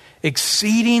Bible.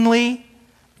 Exceedingly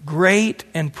great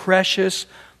and precious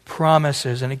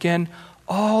promises. And again,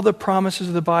 all the promises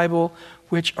of the Bible,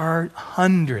 which are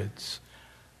hundreds,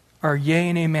 are yea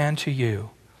and amen to you.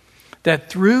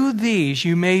 That through these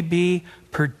you may be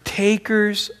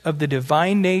partakers of the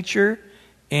divine nature,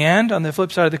 and, on the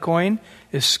flip side of the coin,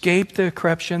 escape the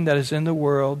corruption that is in the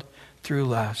world through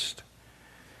lust.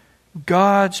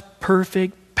 God's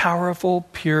perfect, powerful,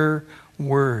 pure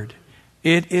word.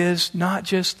 It is not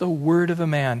just the word of a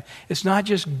man. It's not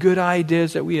just good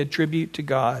ideas that we attribute to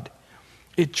God.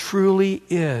 It truly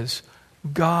is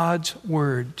God's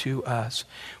word to us.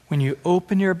 When you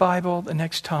open your Bible the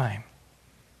next time,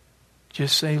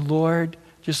 just say, Lord,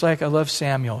 just like I love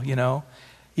Samuel,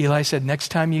 Eli said, next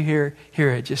time you hear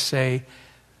it, just say,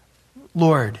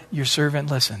 Lord, your servant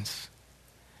listens.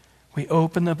 We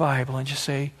open the Bible and just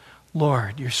say,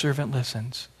 Lord, your servant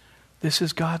listens. This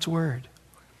is God's word.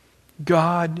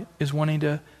 God is wanting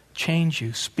to change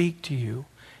you, speak to you,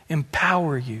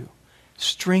 empower you,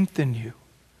 strengthen you.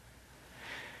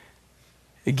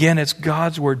 Again, it's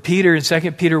God's word. Peter, in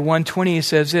 2 Peter 1:20, he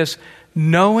says this,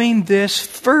 knowing this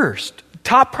first,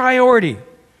 top priority,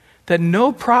 that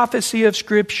no prophecy of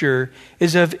Scripture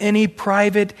is of any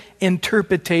private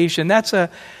interpretation. That's the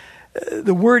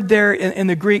word there in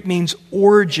the Greek means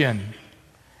origin.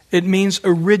 It means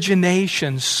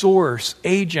origination, source,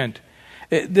 agent.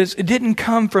 It didn't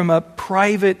come from a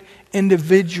private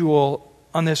individual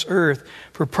on this earth.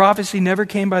 For prophecy never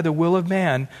came by the will of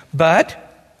man, but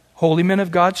holy men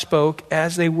of God spoke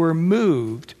as they were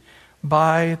moved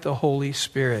by the Holy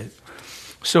Spirit.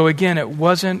 So again, it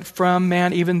wasn't from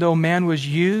man, even though man was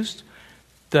used.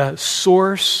 The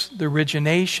source, the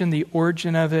origination, the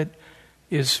origin of it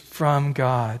is from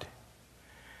God.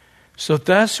 So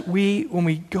thus, when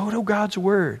we go to God's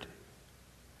word,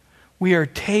 We are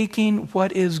taking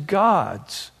what is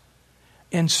God's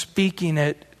and speaking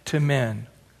it to men.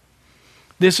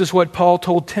 This is what Paul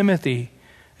told Timothy,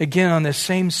 again on this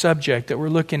same subject that we're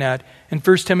looking at in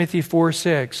 1 Timothy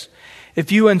 4:6.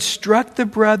 If you instruct the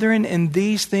brethren in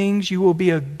these things, you will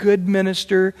be a good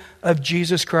minister of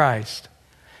Jesus Christ,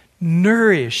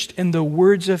 nourished in the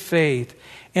words of faith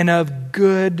and of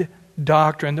good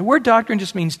doctrine. The word doctrine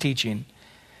just means teaching.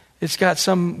 It's got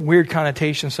some weird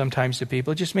connotation sometimes to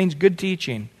people. It just means good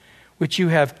teaching, which you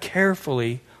have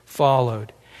carefully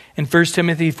followed. In 1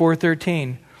 Timothy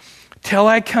 4:13, till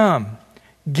I come,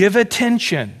 give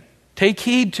attention, take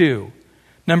heed to,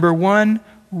 number one,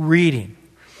 reading.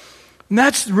 And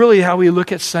that's really how we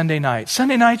look at Sunday nights.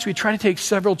 Sunday nights, we try to take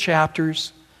several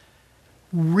chapters,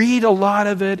 read a lot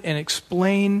of it, and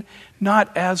explain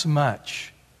not as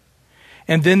much.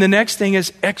 And then the next thing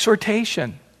is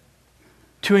exhortation,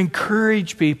 to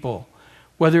encourage people,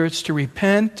 whether it's to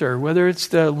repent or whether it's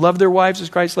to love their wives as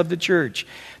Christ loved the church.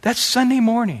 That's Sunday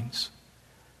mornings.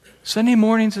 Sunday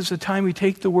mornings is the time we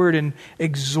take the word and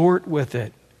exhort with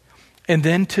it. And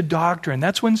then to doctrine.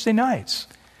 That's Wednesday nights,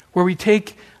 where we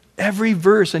take every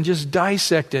verse and just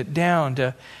dissect it down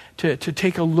to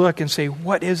take a look and say,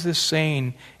 what is this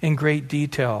saying in great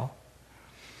detail?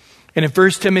 And in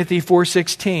 1 Timothy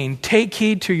 4:16, take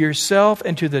heed to yourself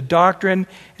and to the doctrine.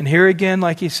 And here again,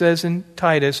 like he says in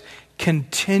Titus,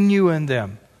 continue in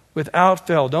them without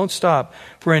fail. Don't stop.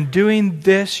 For in doing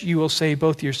this, you will save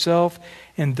both yourself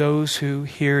and those who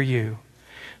hear you.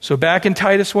 So back in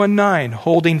Titus 1:9,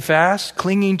 holding fast,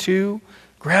 clinging to,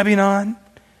 grabbing on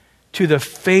to the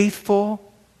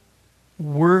faithful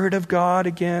Word of God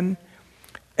again,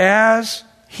 as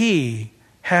he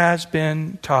has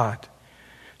been taught.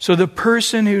 So the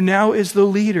person who now is the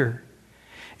leader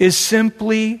is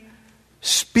simply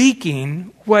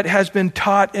speaking what has been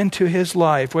taught into his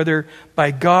life, whether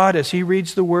by God as he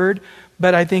reads the Word,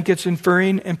 but I think it's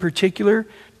inferring in particular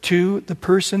to the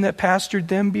person that pastored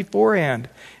them beforehand.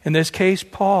 In this case,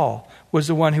 Paul was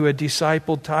the one who had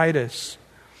discipled Titus.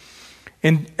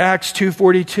 In Acts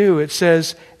 2:42, it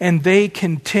says, and they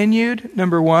continued,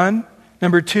 number one.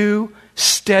 Number two,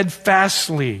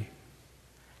 steadfastly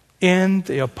in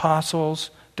the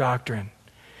apostles' doctrine.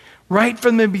 Right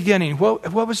from the beginning,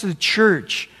 what was the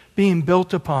church being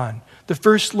built upon? The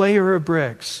first layer of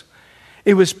bricks.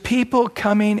 It was people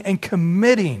coming and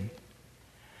committing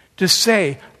to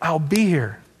say, I'll be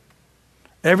here.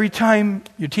 Every time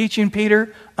you're teaching,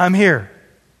 Peter, I'm here.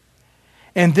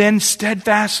 And then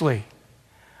steadfastly.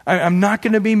 I'm not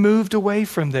going to be moved away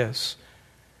from this.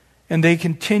 And they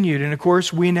continued. And of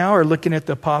course, we now are looking at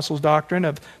the apostles' doctrine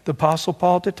of the Apostle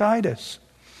Paul to Titus.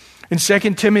 In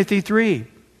 2 Timothy 3,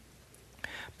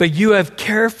 but you have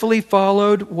carefully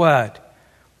followed what?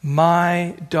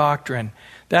 My doctrine.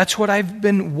 That's what I've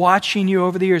been watching you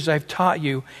over the years. I've taught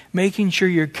you, making sure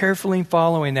you're carefully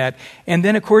following that. And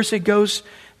then, of course, it goes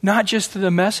not just to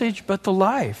the message, but the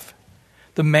life.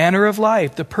 The manner of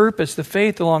life, the purpose, the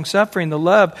faith, the long-suffering, the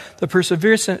love, the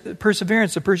perseverance,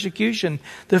 the persecution,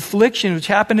 the affliction which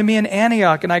happened to me in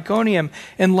Antioch and Iconium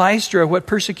and Lystra, what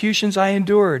persecutions I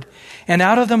endured. And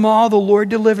out of them all the Lord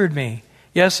delivered me.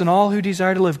 Yes, and all who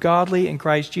desire to live godly in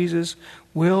Christ Jesus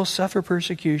will suffer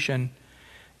persecution.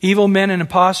 Evil men and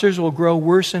impostors will grow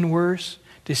worse and worse,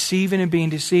 deceiving and being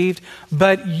deceived.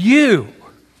 But you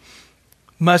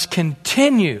must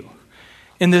continue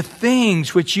in the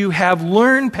things which you have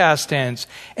learned, past tense,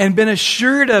 and been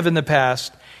assured of in the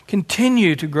past.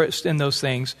 Continue to grow in those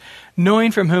things,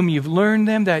 knowing from whom you've learned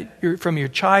them, that from your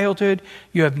childhood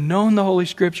you have known the Holy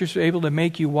Scriptures, are able to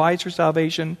make you wise for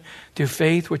salvation through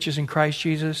faith which is in Christ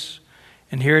Jesus.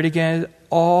 And hear it again,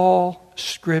 all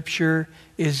Scripture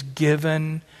is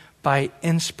given by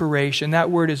inspiration. That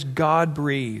word is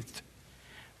God-breathed.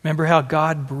 Remember how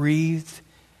God breathed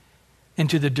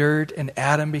into the dirt and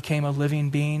Adam became a living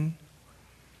being?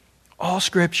 All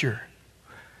Scripture.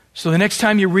 So the next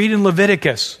time you read in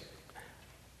Leviticus,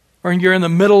 or you're in the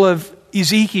middle of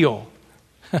Ezekiel,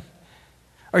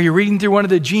 or you're reading through one of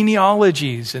the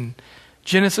genealogies in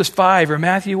Genesis 5 or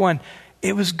Matthew 1,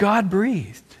 it was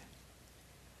God-breathed.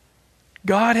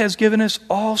 God has given us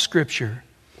all Scripture.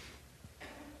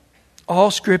 All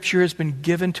Scripture has been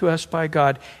given to us by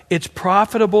God. It's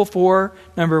profitable for,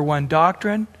 number one,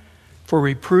 doctrine, for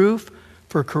reproof,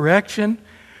 for correction,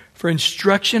 for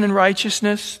instruction in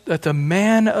righteousness, that the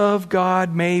man of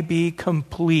God may be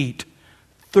complete,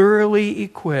 thoroughly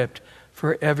equipped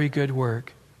for every good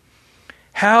work.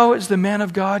 How is the man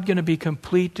of God going to be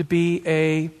complete to be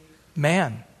a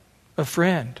man, a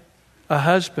friend, a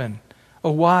husband,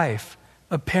 a wife,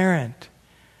 a parent?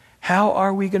 How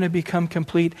are we going to become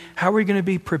complete? How are we going to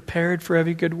be prepared for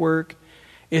every good work?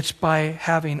 It's by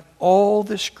having all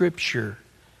the Scripture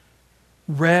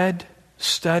read,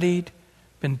 studied,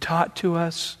 been taught to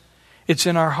us. It's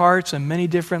in our hearts on many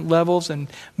different levels and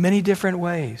many different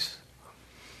ways.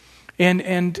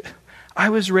 And I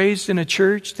was raised in a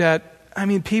church that,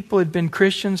 people had been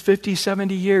Christians 50,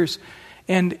 70 years.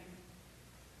 And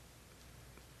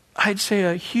I'd say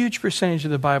a huge percentage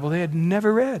of the Bible they had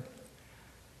never read.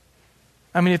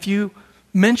 If you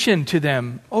mention to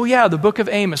them, oh yeah, the book of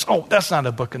Amos. Oh, that's not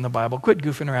a book in the Bible. Quit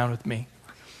goofing around with me.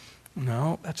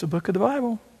 No, that's a book of the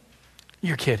Bible.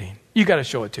 You're kidding. You got to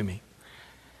show it to me.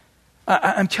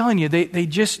 I'm telling you, they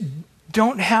just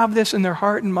don't have this in their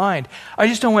heart and mind. I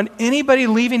just don't want anybody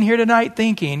leaving here tonight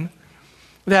thinking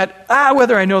that,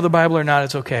 whether I know the Bible or not,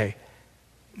 it's okay.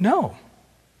 No.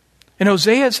 In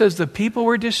Hosea it says the people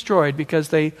were destroyed because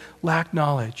they lacked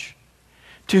knowledge.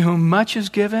 To whom much is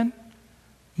given,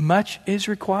 much is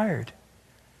required.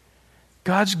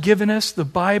 God's given us the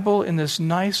Bible in this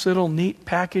nice little neat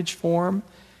package form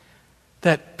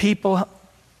that people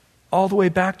all the way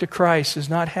back to Christ has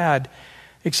not had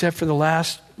except for the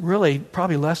last, really,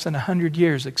 probably less than 100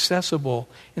 years, accessible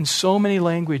in so many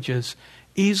languages,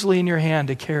 easily in your hand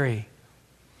to carry.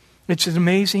 It's an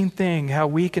amazing thing how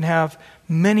we can have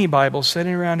many Bibles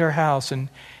sitting around our house and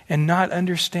not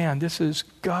understand this is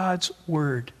God's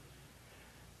Word.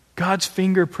 God's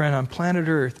fingerprint on planet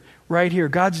Earth, right here.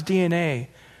 God's DNA,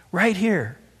 right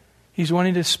here. He's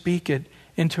wanting to speak it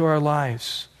into our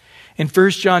lives. In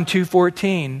 1 John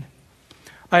 2:14,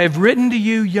 I have written to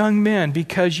you, young men,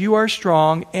 because you are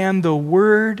strong, and the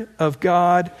Word of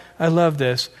God, I love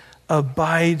this,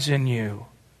 abides in you,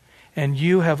 and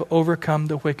you have overcome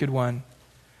the wicked one.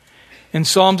 In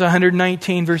Psalms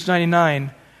 119, verse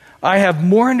 99, I have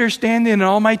more understanding than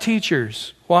all my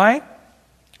teachers. Why?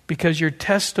 Because your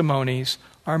testimonies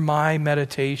are my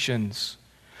meditations.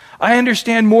 I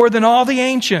understand more than all the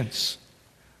ancients,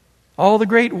 all the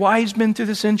great wise men through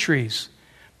the centuries,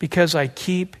 because I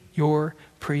keep your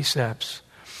precepts.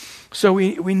 So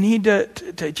we need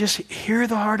to just hear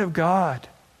the heart of God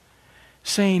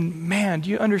saying, man, do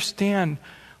you understand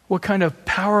what kind of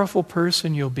powerful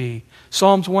person you'll be?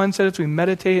 Psalms 1 said, as we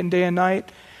meditate in day and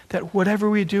night, that whatever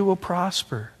we do will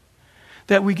prosper.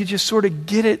 That we could just sort of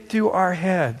get it through our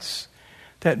heads.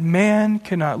 That man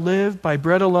cannot live by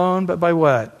bread alone, but by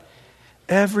what?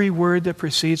 Every word that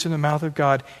proceeds from the mouth of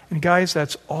God. And guys,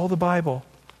 that's all the Bible.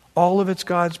 All of it's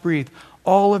God's breathed.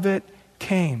 All of it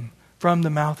came from the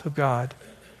mouth of God.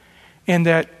 And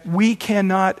that we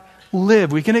cannot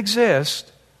live. We can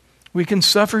exist. We can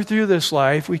suffer through this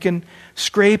life. We can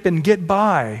scrape and get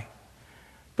by.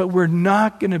 But we're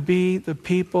not going to be the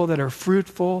people that are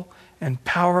fruitful and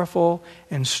powerful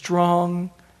and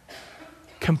strong,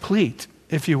 complete,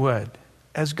 if you would,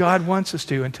 as God wants us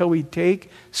to, until we take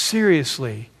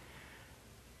seriously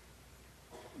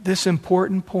this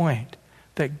important point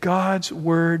that God's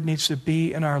Word needs to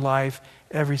be in our life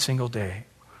every single day.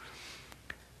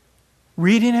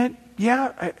 Reading it,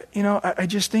 I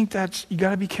just think you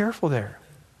got to be careful there.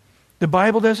 The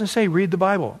Bible doesn't say read the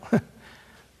Bible.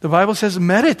 The Bible says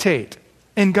meditate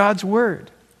in God's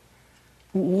Word.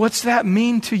 What's that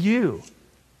mean to you?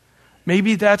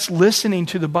 Maybe that's listening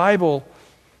to the Bible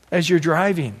as you're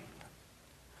driving.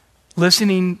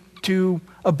 Listening to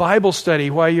a Bible study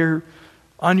while you're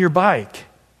on your bike.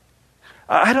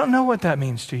 I don't know what that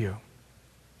means to you.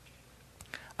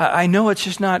 I know it's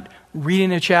just not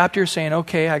reading a chapter saying,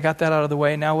 okay, I got that out of the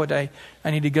way, now what I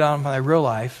need to get on with my real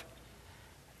life.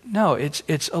 No,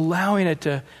 it's allowing it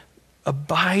to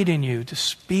abide in you, to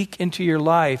speak into your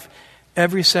life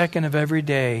every second of every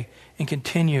day and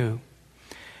continue.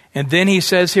 And then he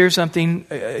says here something,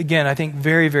 again, I think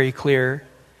very, very clear.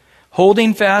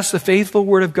 Holding fast the faithful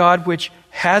word of God which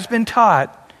has been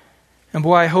taught. And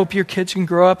boy, I hope your kids can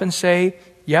grow up and say,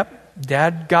 yep,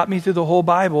 Dad got me through the whole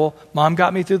Bible. Mom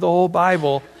got me through the whole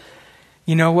Bible.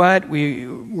 You know what? We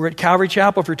were at Calvary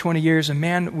Chapel for 20 years, and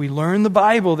man, we learned the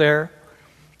Bible there.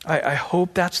 I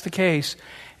hope that's the case.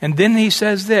 And then he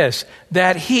says this,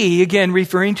 that he, again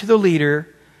referring to the leader,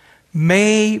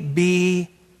 may be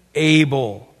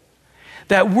able.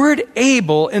 That word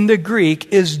able in the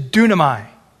Greek is dunamai.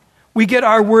 We get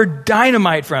our word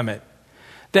dynamite from it.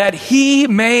 That he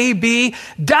may be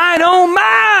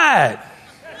dynamite.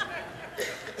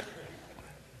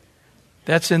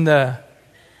 That's in the,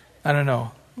 I don't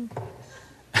know,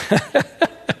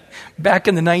 back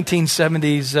in the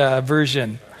 1970s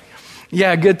version.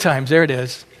 Yeah, good times. There it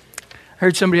is. I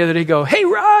heard somebody the other day go, hey,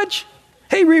 Raj.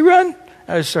 Hey, Rerun.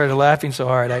 I just started laughing so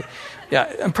hard.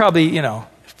 I'm probably,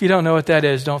 if you don't know what that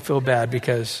is, don't feel bad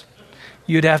because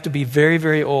You'd have to be very,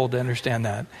 very old to understand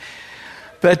that.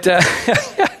 But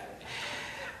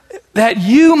that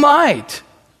you might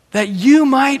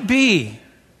be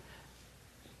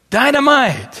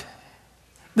dynamite.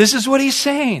 This is what he's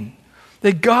saying.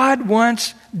 That God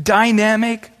wants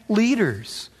dynamic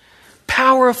leaders,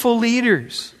 powerful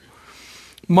leaders.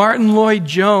 Martin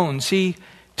Lloyd-Jones, he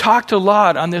talked a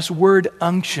lot on this word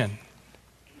unction.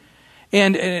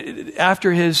 And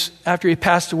after he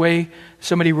passed away,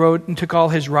 somebody wrote and took all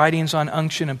his writings on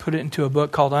unction and put it into a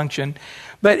book called Unction.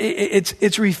 But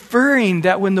it's referring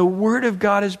that when the Word of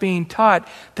God is being taught,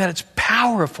 that it's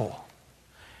powerful.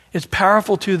 It's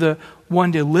powerful to the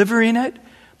one delivering it,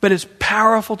 but it's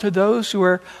powerful to those who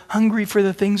are hungry for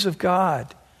the things of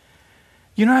God.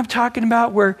 You know what I'm talking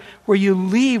about? Where you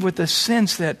leave with the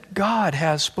sense that God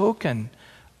has spoken.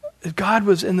 That God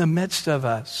was in the midst of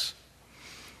us.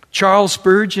 Charles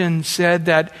Spurgeon said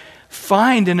that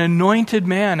find an anointed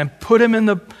man and put him in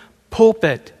the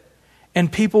pulpit and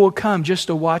people will come just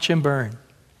to watch him burn.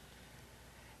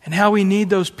 And how we need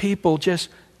those people just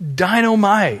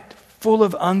dynamite, full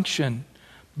of unction,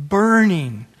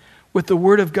 burning with the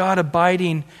Word of God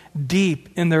abiding deep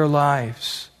in their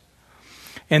lives.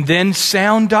 And then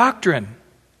sound doctrine.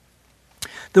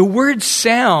 The word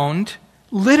sound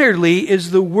literally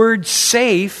is the word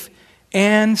safe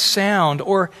and sound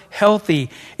or healthy.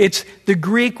 It's the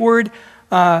Greek word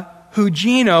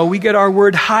hygino. We get our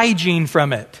word hygiene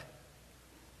from it.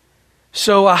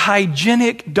 So a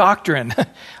hygienic doctrine,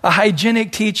 a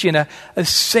hygienic teaching, a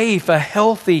safe, a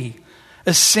healthy,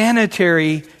 a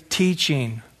sanitary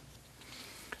teaching.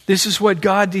 This is what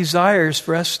God desires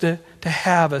for us to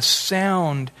have, a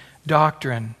sound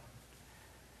doctrine.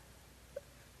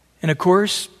 And of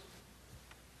course,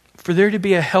 for there to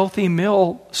be a healthy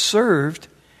meal served,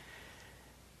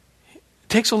 it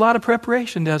takes a lot of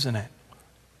preparation, doesn't it?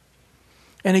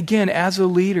 And again, as a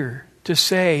leader, to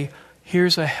say,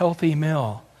 here's a healthy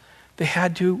meal, they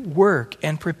had to work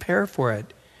and prepare for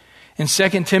it. In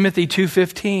 2 Timothy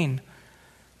 2:15,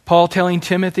 Paul telling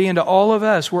Timothy and to all of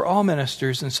us, we're all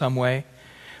ministers in some way,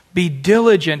 be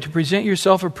diligent to present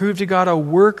yourself approved to God, a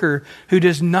worker who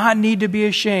does not need to be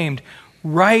ashamed,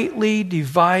 rightly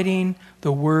dividing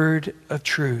the word of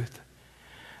truth.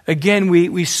 Again,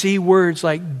 we see words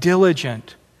like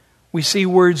diligent. We see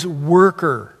words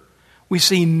worker. We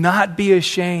see not be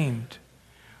ashamed.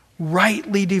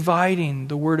 Rightly dividing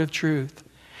the word of truth.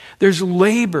 There's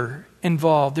labor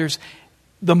involved. There's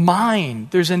the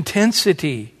mind. There's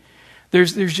intensity.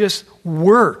 There's just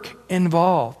work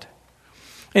involved.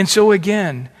 And so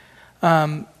again,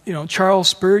 Charles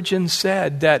Spurgeon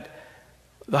said that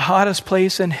the hottest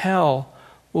place in hell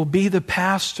will be the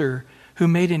pastor who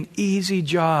made an easy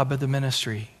job of the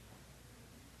ministry.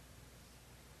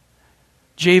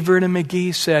 J. Vernon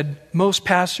McGee said, most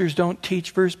pastors don't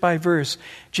teach verse by verse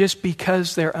just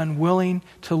because they're unwilling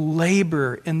to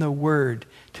labor in the Word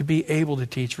to be able to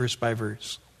teach verse by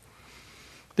verse.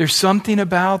 There's something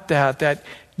about that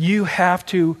you have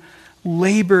to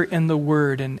labor in the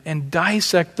Word and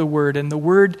dissect the Word, and the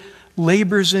Word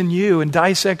labors in you and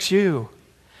dissects you.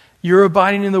 You're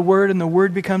abiding in the Word, and the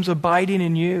Word becomes abiding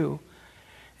in you.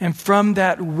 And from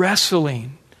that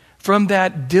wrestling, from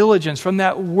that diligence, from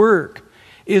that work,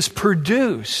 is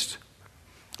produced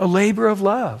a labor of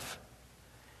love.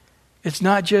 It's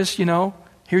not just,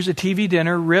 here's a TV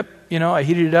dinner, rip, I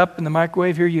heated it up in the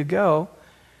microwave, here you go.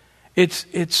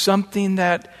 It's something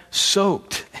that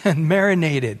soaked and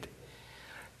marinated.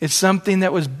 It's something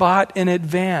that was bought in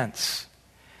advance.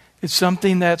 It's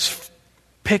something that's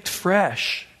picked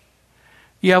fresh.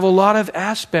 You have a lot of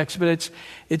aspects, but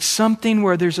it's something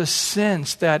where there's a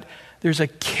sense that there's a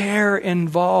care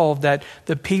involved, that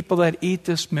the people that eat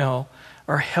this meal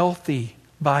are healthy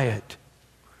by it.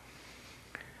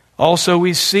 Also,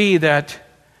 we see that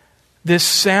this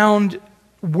sound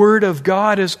word of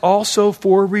God is also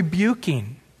for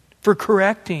rebuking, for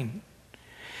correcting.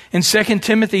 In 2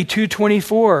 Timothy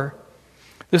 2:24,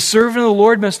 the servant of the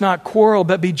Lord must not quarrel,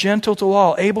 but be gentle to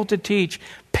all, able to teach,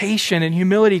 patient in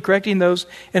humility, correcting those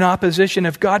in opposition.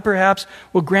 If God perhaps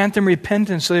will grant them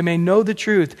repentance so they may know the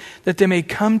truth, that they may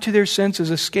come to their senses,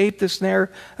 escape the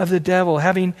snare of the devil,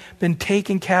 having been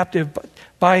taken captive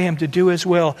by him to do his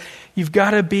will. You've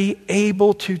got to be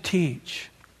able to teach.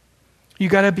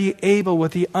 You've got to be able,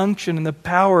 with the unction and the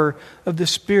power of the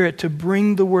Spirit, to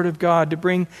bring the Word of God, to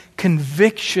bring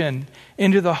conviction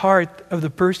into the heart of the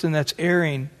person that's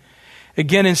erring.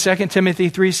 Again, in 2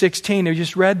 Timothy 3:16, I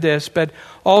just read this, but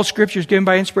all Scripture is given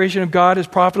by inspiration of God, is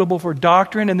profitable for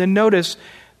doctrine. And then notice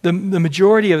the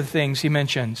majority of the things he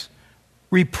mentions.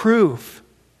 Reproof,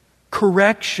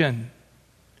 correction,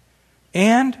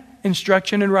 and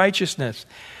instruction in righteousness.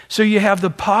 So you have the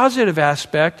positive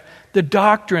aspect, the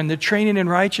doctrine, the training in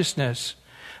righteousness.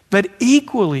 But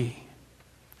equally,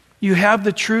 you have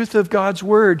the truth of God's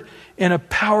word in a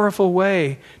powerful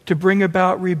way to bring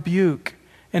about rebuke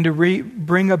and to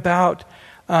bring about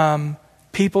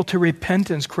people to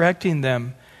repentance, correcting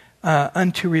them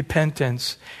unto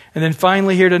repentance. And then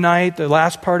finally here tonight, the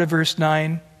last part of verse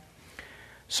 9.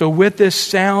 So with this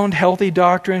sound, healthy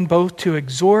doctrine, both to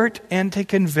exhort and to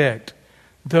convict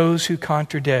those who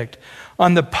contradict.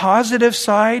 On the positive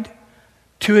side,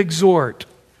 to exhort.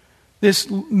 This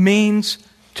means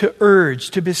to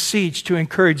urge, to beseech, to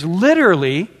encourage.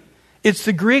 Literally, it's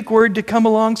the Greek word to come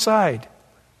alongside.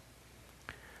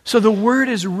 So the word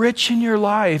is rich in your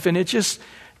life, and it just,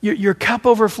 your cup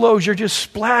overflows. You're just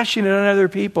splashing it on other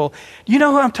people. You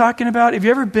know who I'm talking about? Have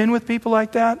you ever been with people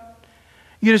like that?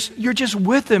 You're just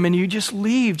with them, and you just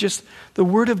leave. Just the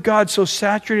word of God so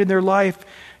saturated in their life,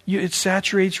 it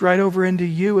saturates right over into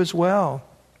you as well.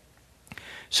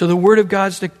 So the word of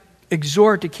God's to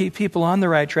exhort, to keep people on the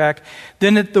right track.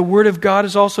 Then the word of God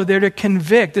is also there to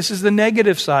convict. This is the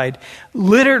negative side.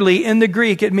 Literally in the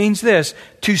Greek, it means this: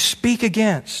 to speak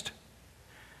against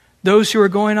those who are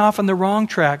going off on the wrong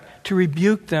track, to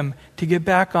rebuke them, to get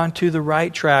back onto the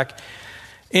right track.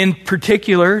 In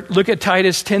particular, look at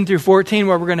Titus 10 through 14,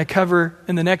 where we're going to cover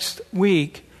in the next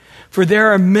week. For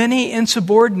there are many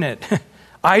insubordinate,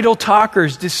 idle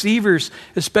talkers, deceivers,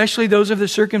 especially those of the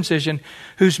circumcision,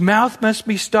 whose mouth must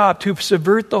be stopped, who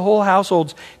subvert the whole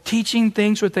households, teaching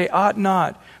things which they ought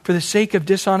not, for the sake of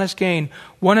dishonest gain.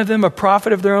 One of them, a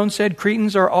prophet of their own, said,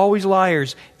 Cretans are always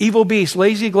liars, evil beasts,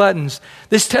 lazy gluttons.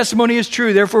 This testimony is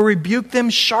true, therefore rebuke them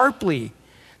sharply,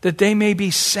 that they may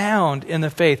be sound in the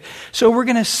faith. So we're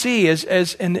going to see,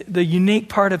 as in the unique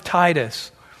part of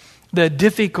Titus, the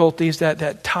difficulties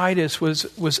that Titus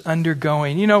was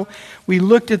undergoing. You know, we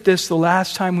looked at this the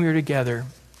last time we were together,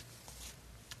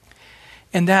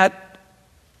 and that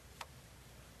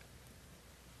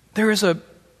there is a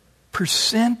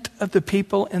percent of the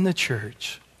people in the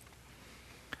church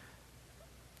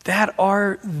that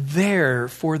are there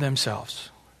for themselves.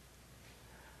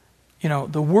 You know,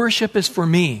 the worship is for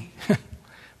me.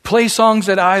 Play songs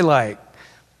that I like.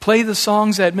 Play the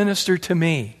songs that minister to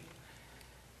me.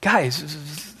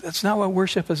 Guys, that's not what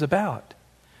worship is about.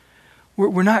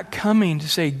 We're not coming to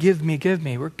say, give me, give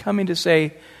me. We're coming to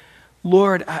say,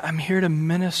 Lord, I'm here to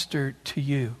minister to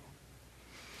you.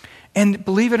 And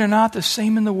believe it or not, the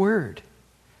same in the Word.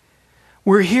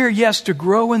 We're here, yes, to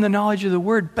grow in the knowledge of the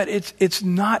Word, but it's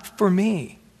not for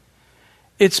me.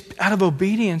 It's out of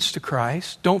obedience to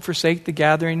Christ. Don't forsake the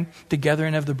gathering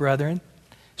of the brethren,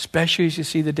 especially as you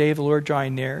see the day of the Lord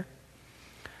drawing near.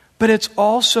 But it's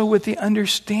also with the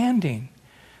understanding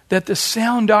that the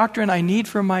sound doctrine I need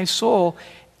for my soul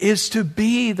is to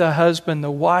be the husband,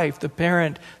 the wife, the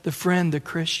parent, the friend, the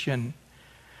Christian.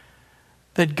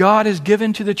 That God has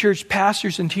given to the church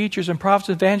pastors and teachers and prophets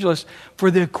and evangelists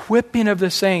for the equipping of the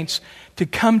saints to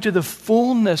come to the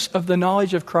fullness of the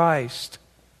knowledge of Christ,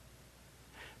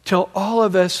 till all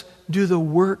of us do the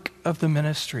work of the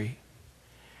ministry.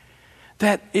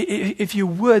 That, if you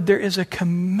would, there is a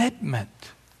commitment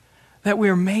that we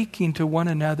are making to one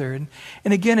another.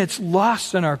 And again, it's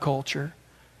lost in our culture.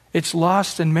 It's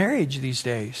lost in marriage these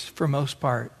days, for most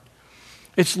part.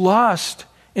 It's lost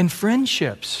in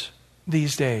friendships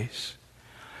these days.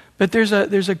 But there's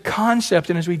a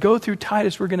concept, and as we go through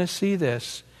Titus, we're going to see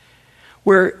this,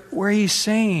 where he's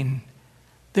saying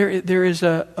there is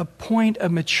a point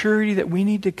of maturity that we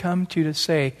need to come to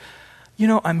say, you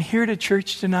know, I'm here to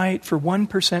church tonight for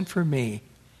 1% for me.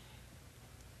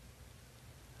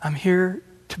 I'm here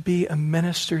to be a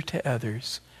minister to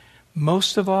others.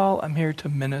 Most of all, I'm here to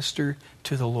minister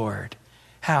to the Lord.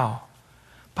 How?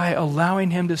 By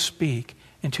allowing Him to speak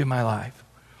into my life.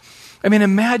 I mean,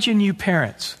 imagine you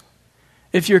parents,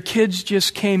 if your kids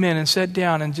just came in and sat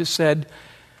down and just said,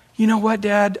 you know what,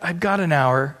 Dad, I've got an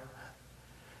hour.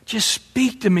 Just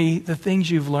speak to me the things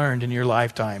you've learned in your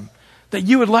lifetime that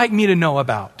you would like me to know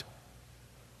about,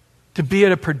 to be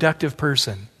a productive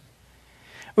person.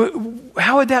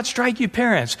 How would that strike you,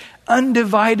 parents?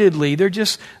 Undividedly, they're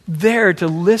just there to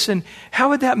listen. How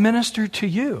would that minister to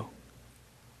you?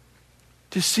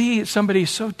 To see somebody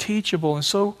so teachable and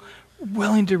so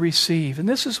willing to receive. And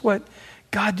this is what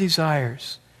God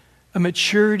desires. A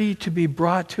maturity to be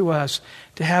brought to us,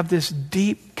 to have this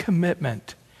deep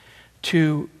commitment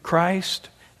to Christ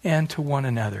and to one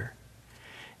another.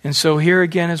 And so here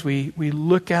again, as we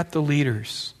look at the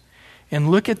leaders and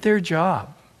look at their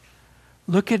job,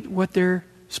 look at what they're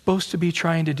supposed to be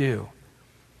trying to do.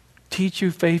 Teach you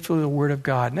faithfully the Word of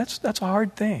God. And that's a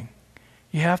hard thing.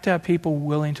 You have to have people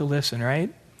willing to listen,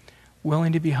 right?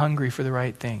 Willing to be hungry for the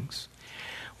right things.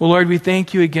 Well, Lord, we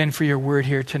thank you again for your word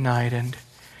here tonight. And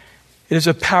it is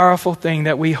a powerful thing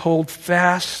that we hold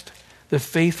fast the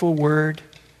faithful word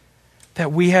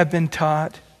that we have been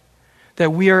taught,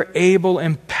 that we are able,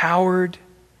 empowered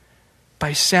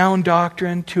by sound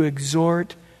doctrine to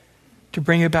exhort, to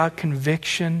bring about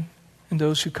conviction in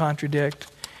those who contradict.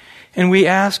 And we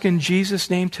ask in Jesus'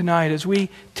 name tonight, as we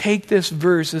take this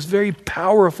verse, this very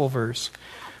powerful verse,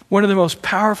 one of the most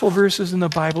powerful verses in the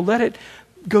Bible, let it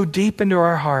go deep into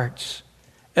our hearts.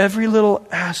 Every little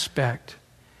aspect.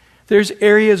 There's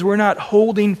areas we're not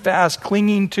holding fast,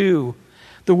 clinging to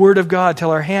the Word of God till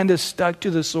our hand is stuck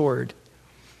to the sword.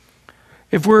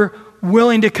 If we're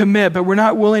willing to commit, but we're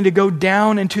not willing to go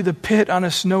down into the pit on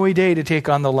a snowy day to take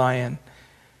on the lion,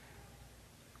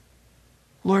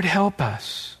 Lord, help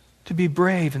us to be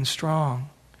brave and strong.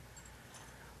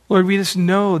 Lord, we just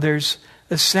know there's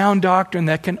a sound doctrine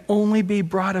that can only be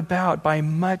brought about by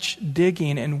much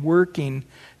digging and working,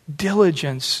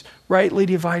 diligence, rightly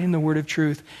dividing the word of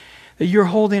truth. That you're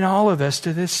holding all of us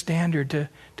to this standard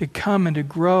to come and to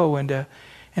grow and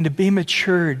to be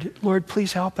matured. Lord,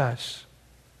 please help us.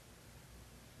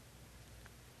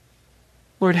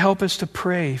 Lord, help us to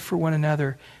pray for one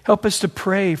another. Help us to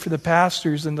pray for the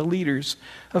pastors and the leaders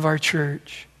of our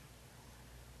church.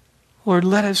 Lord,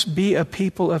 let us be a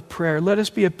people of prayer. Let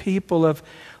us be a people of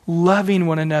loving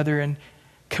one another and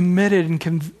committed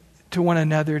and to one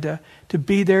another to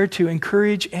be there to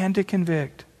encourage and to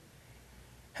convict.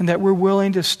 And that we're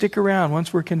willing to stick around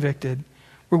once we're convicted.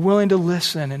 We're willing to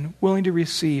listen and willing to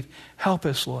receive. Help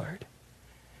us, Lord.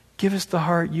 Give us the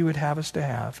heart you would have us to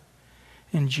have.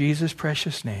 In Jesus'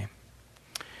 precious name.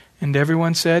 And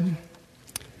everyone said,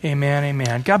 amen,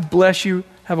 amen. God bless you.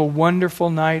 Have a wonderful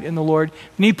night in the Lord.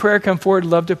 Need prayer, come forward.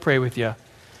 Love to pray with you.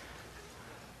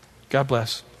 God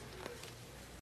bless.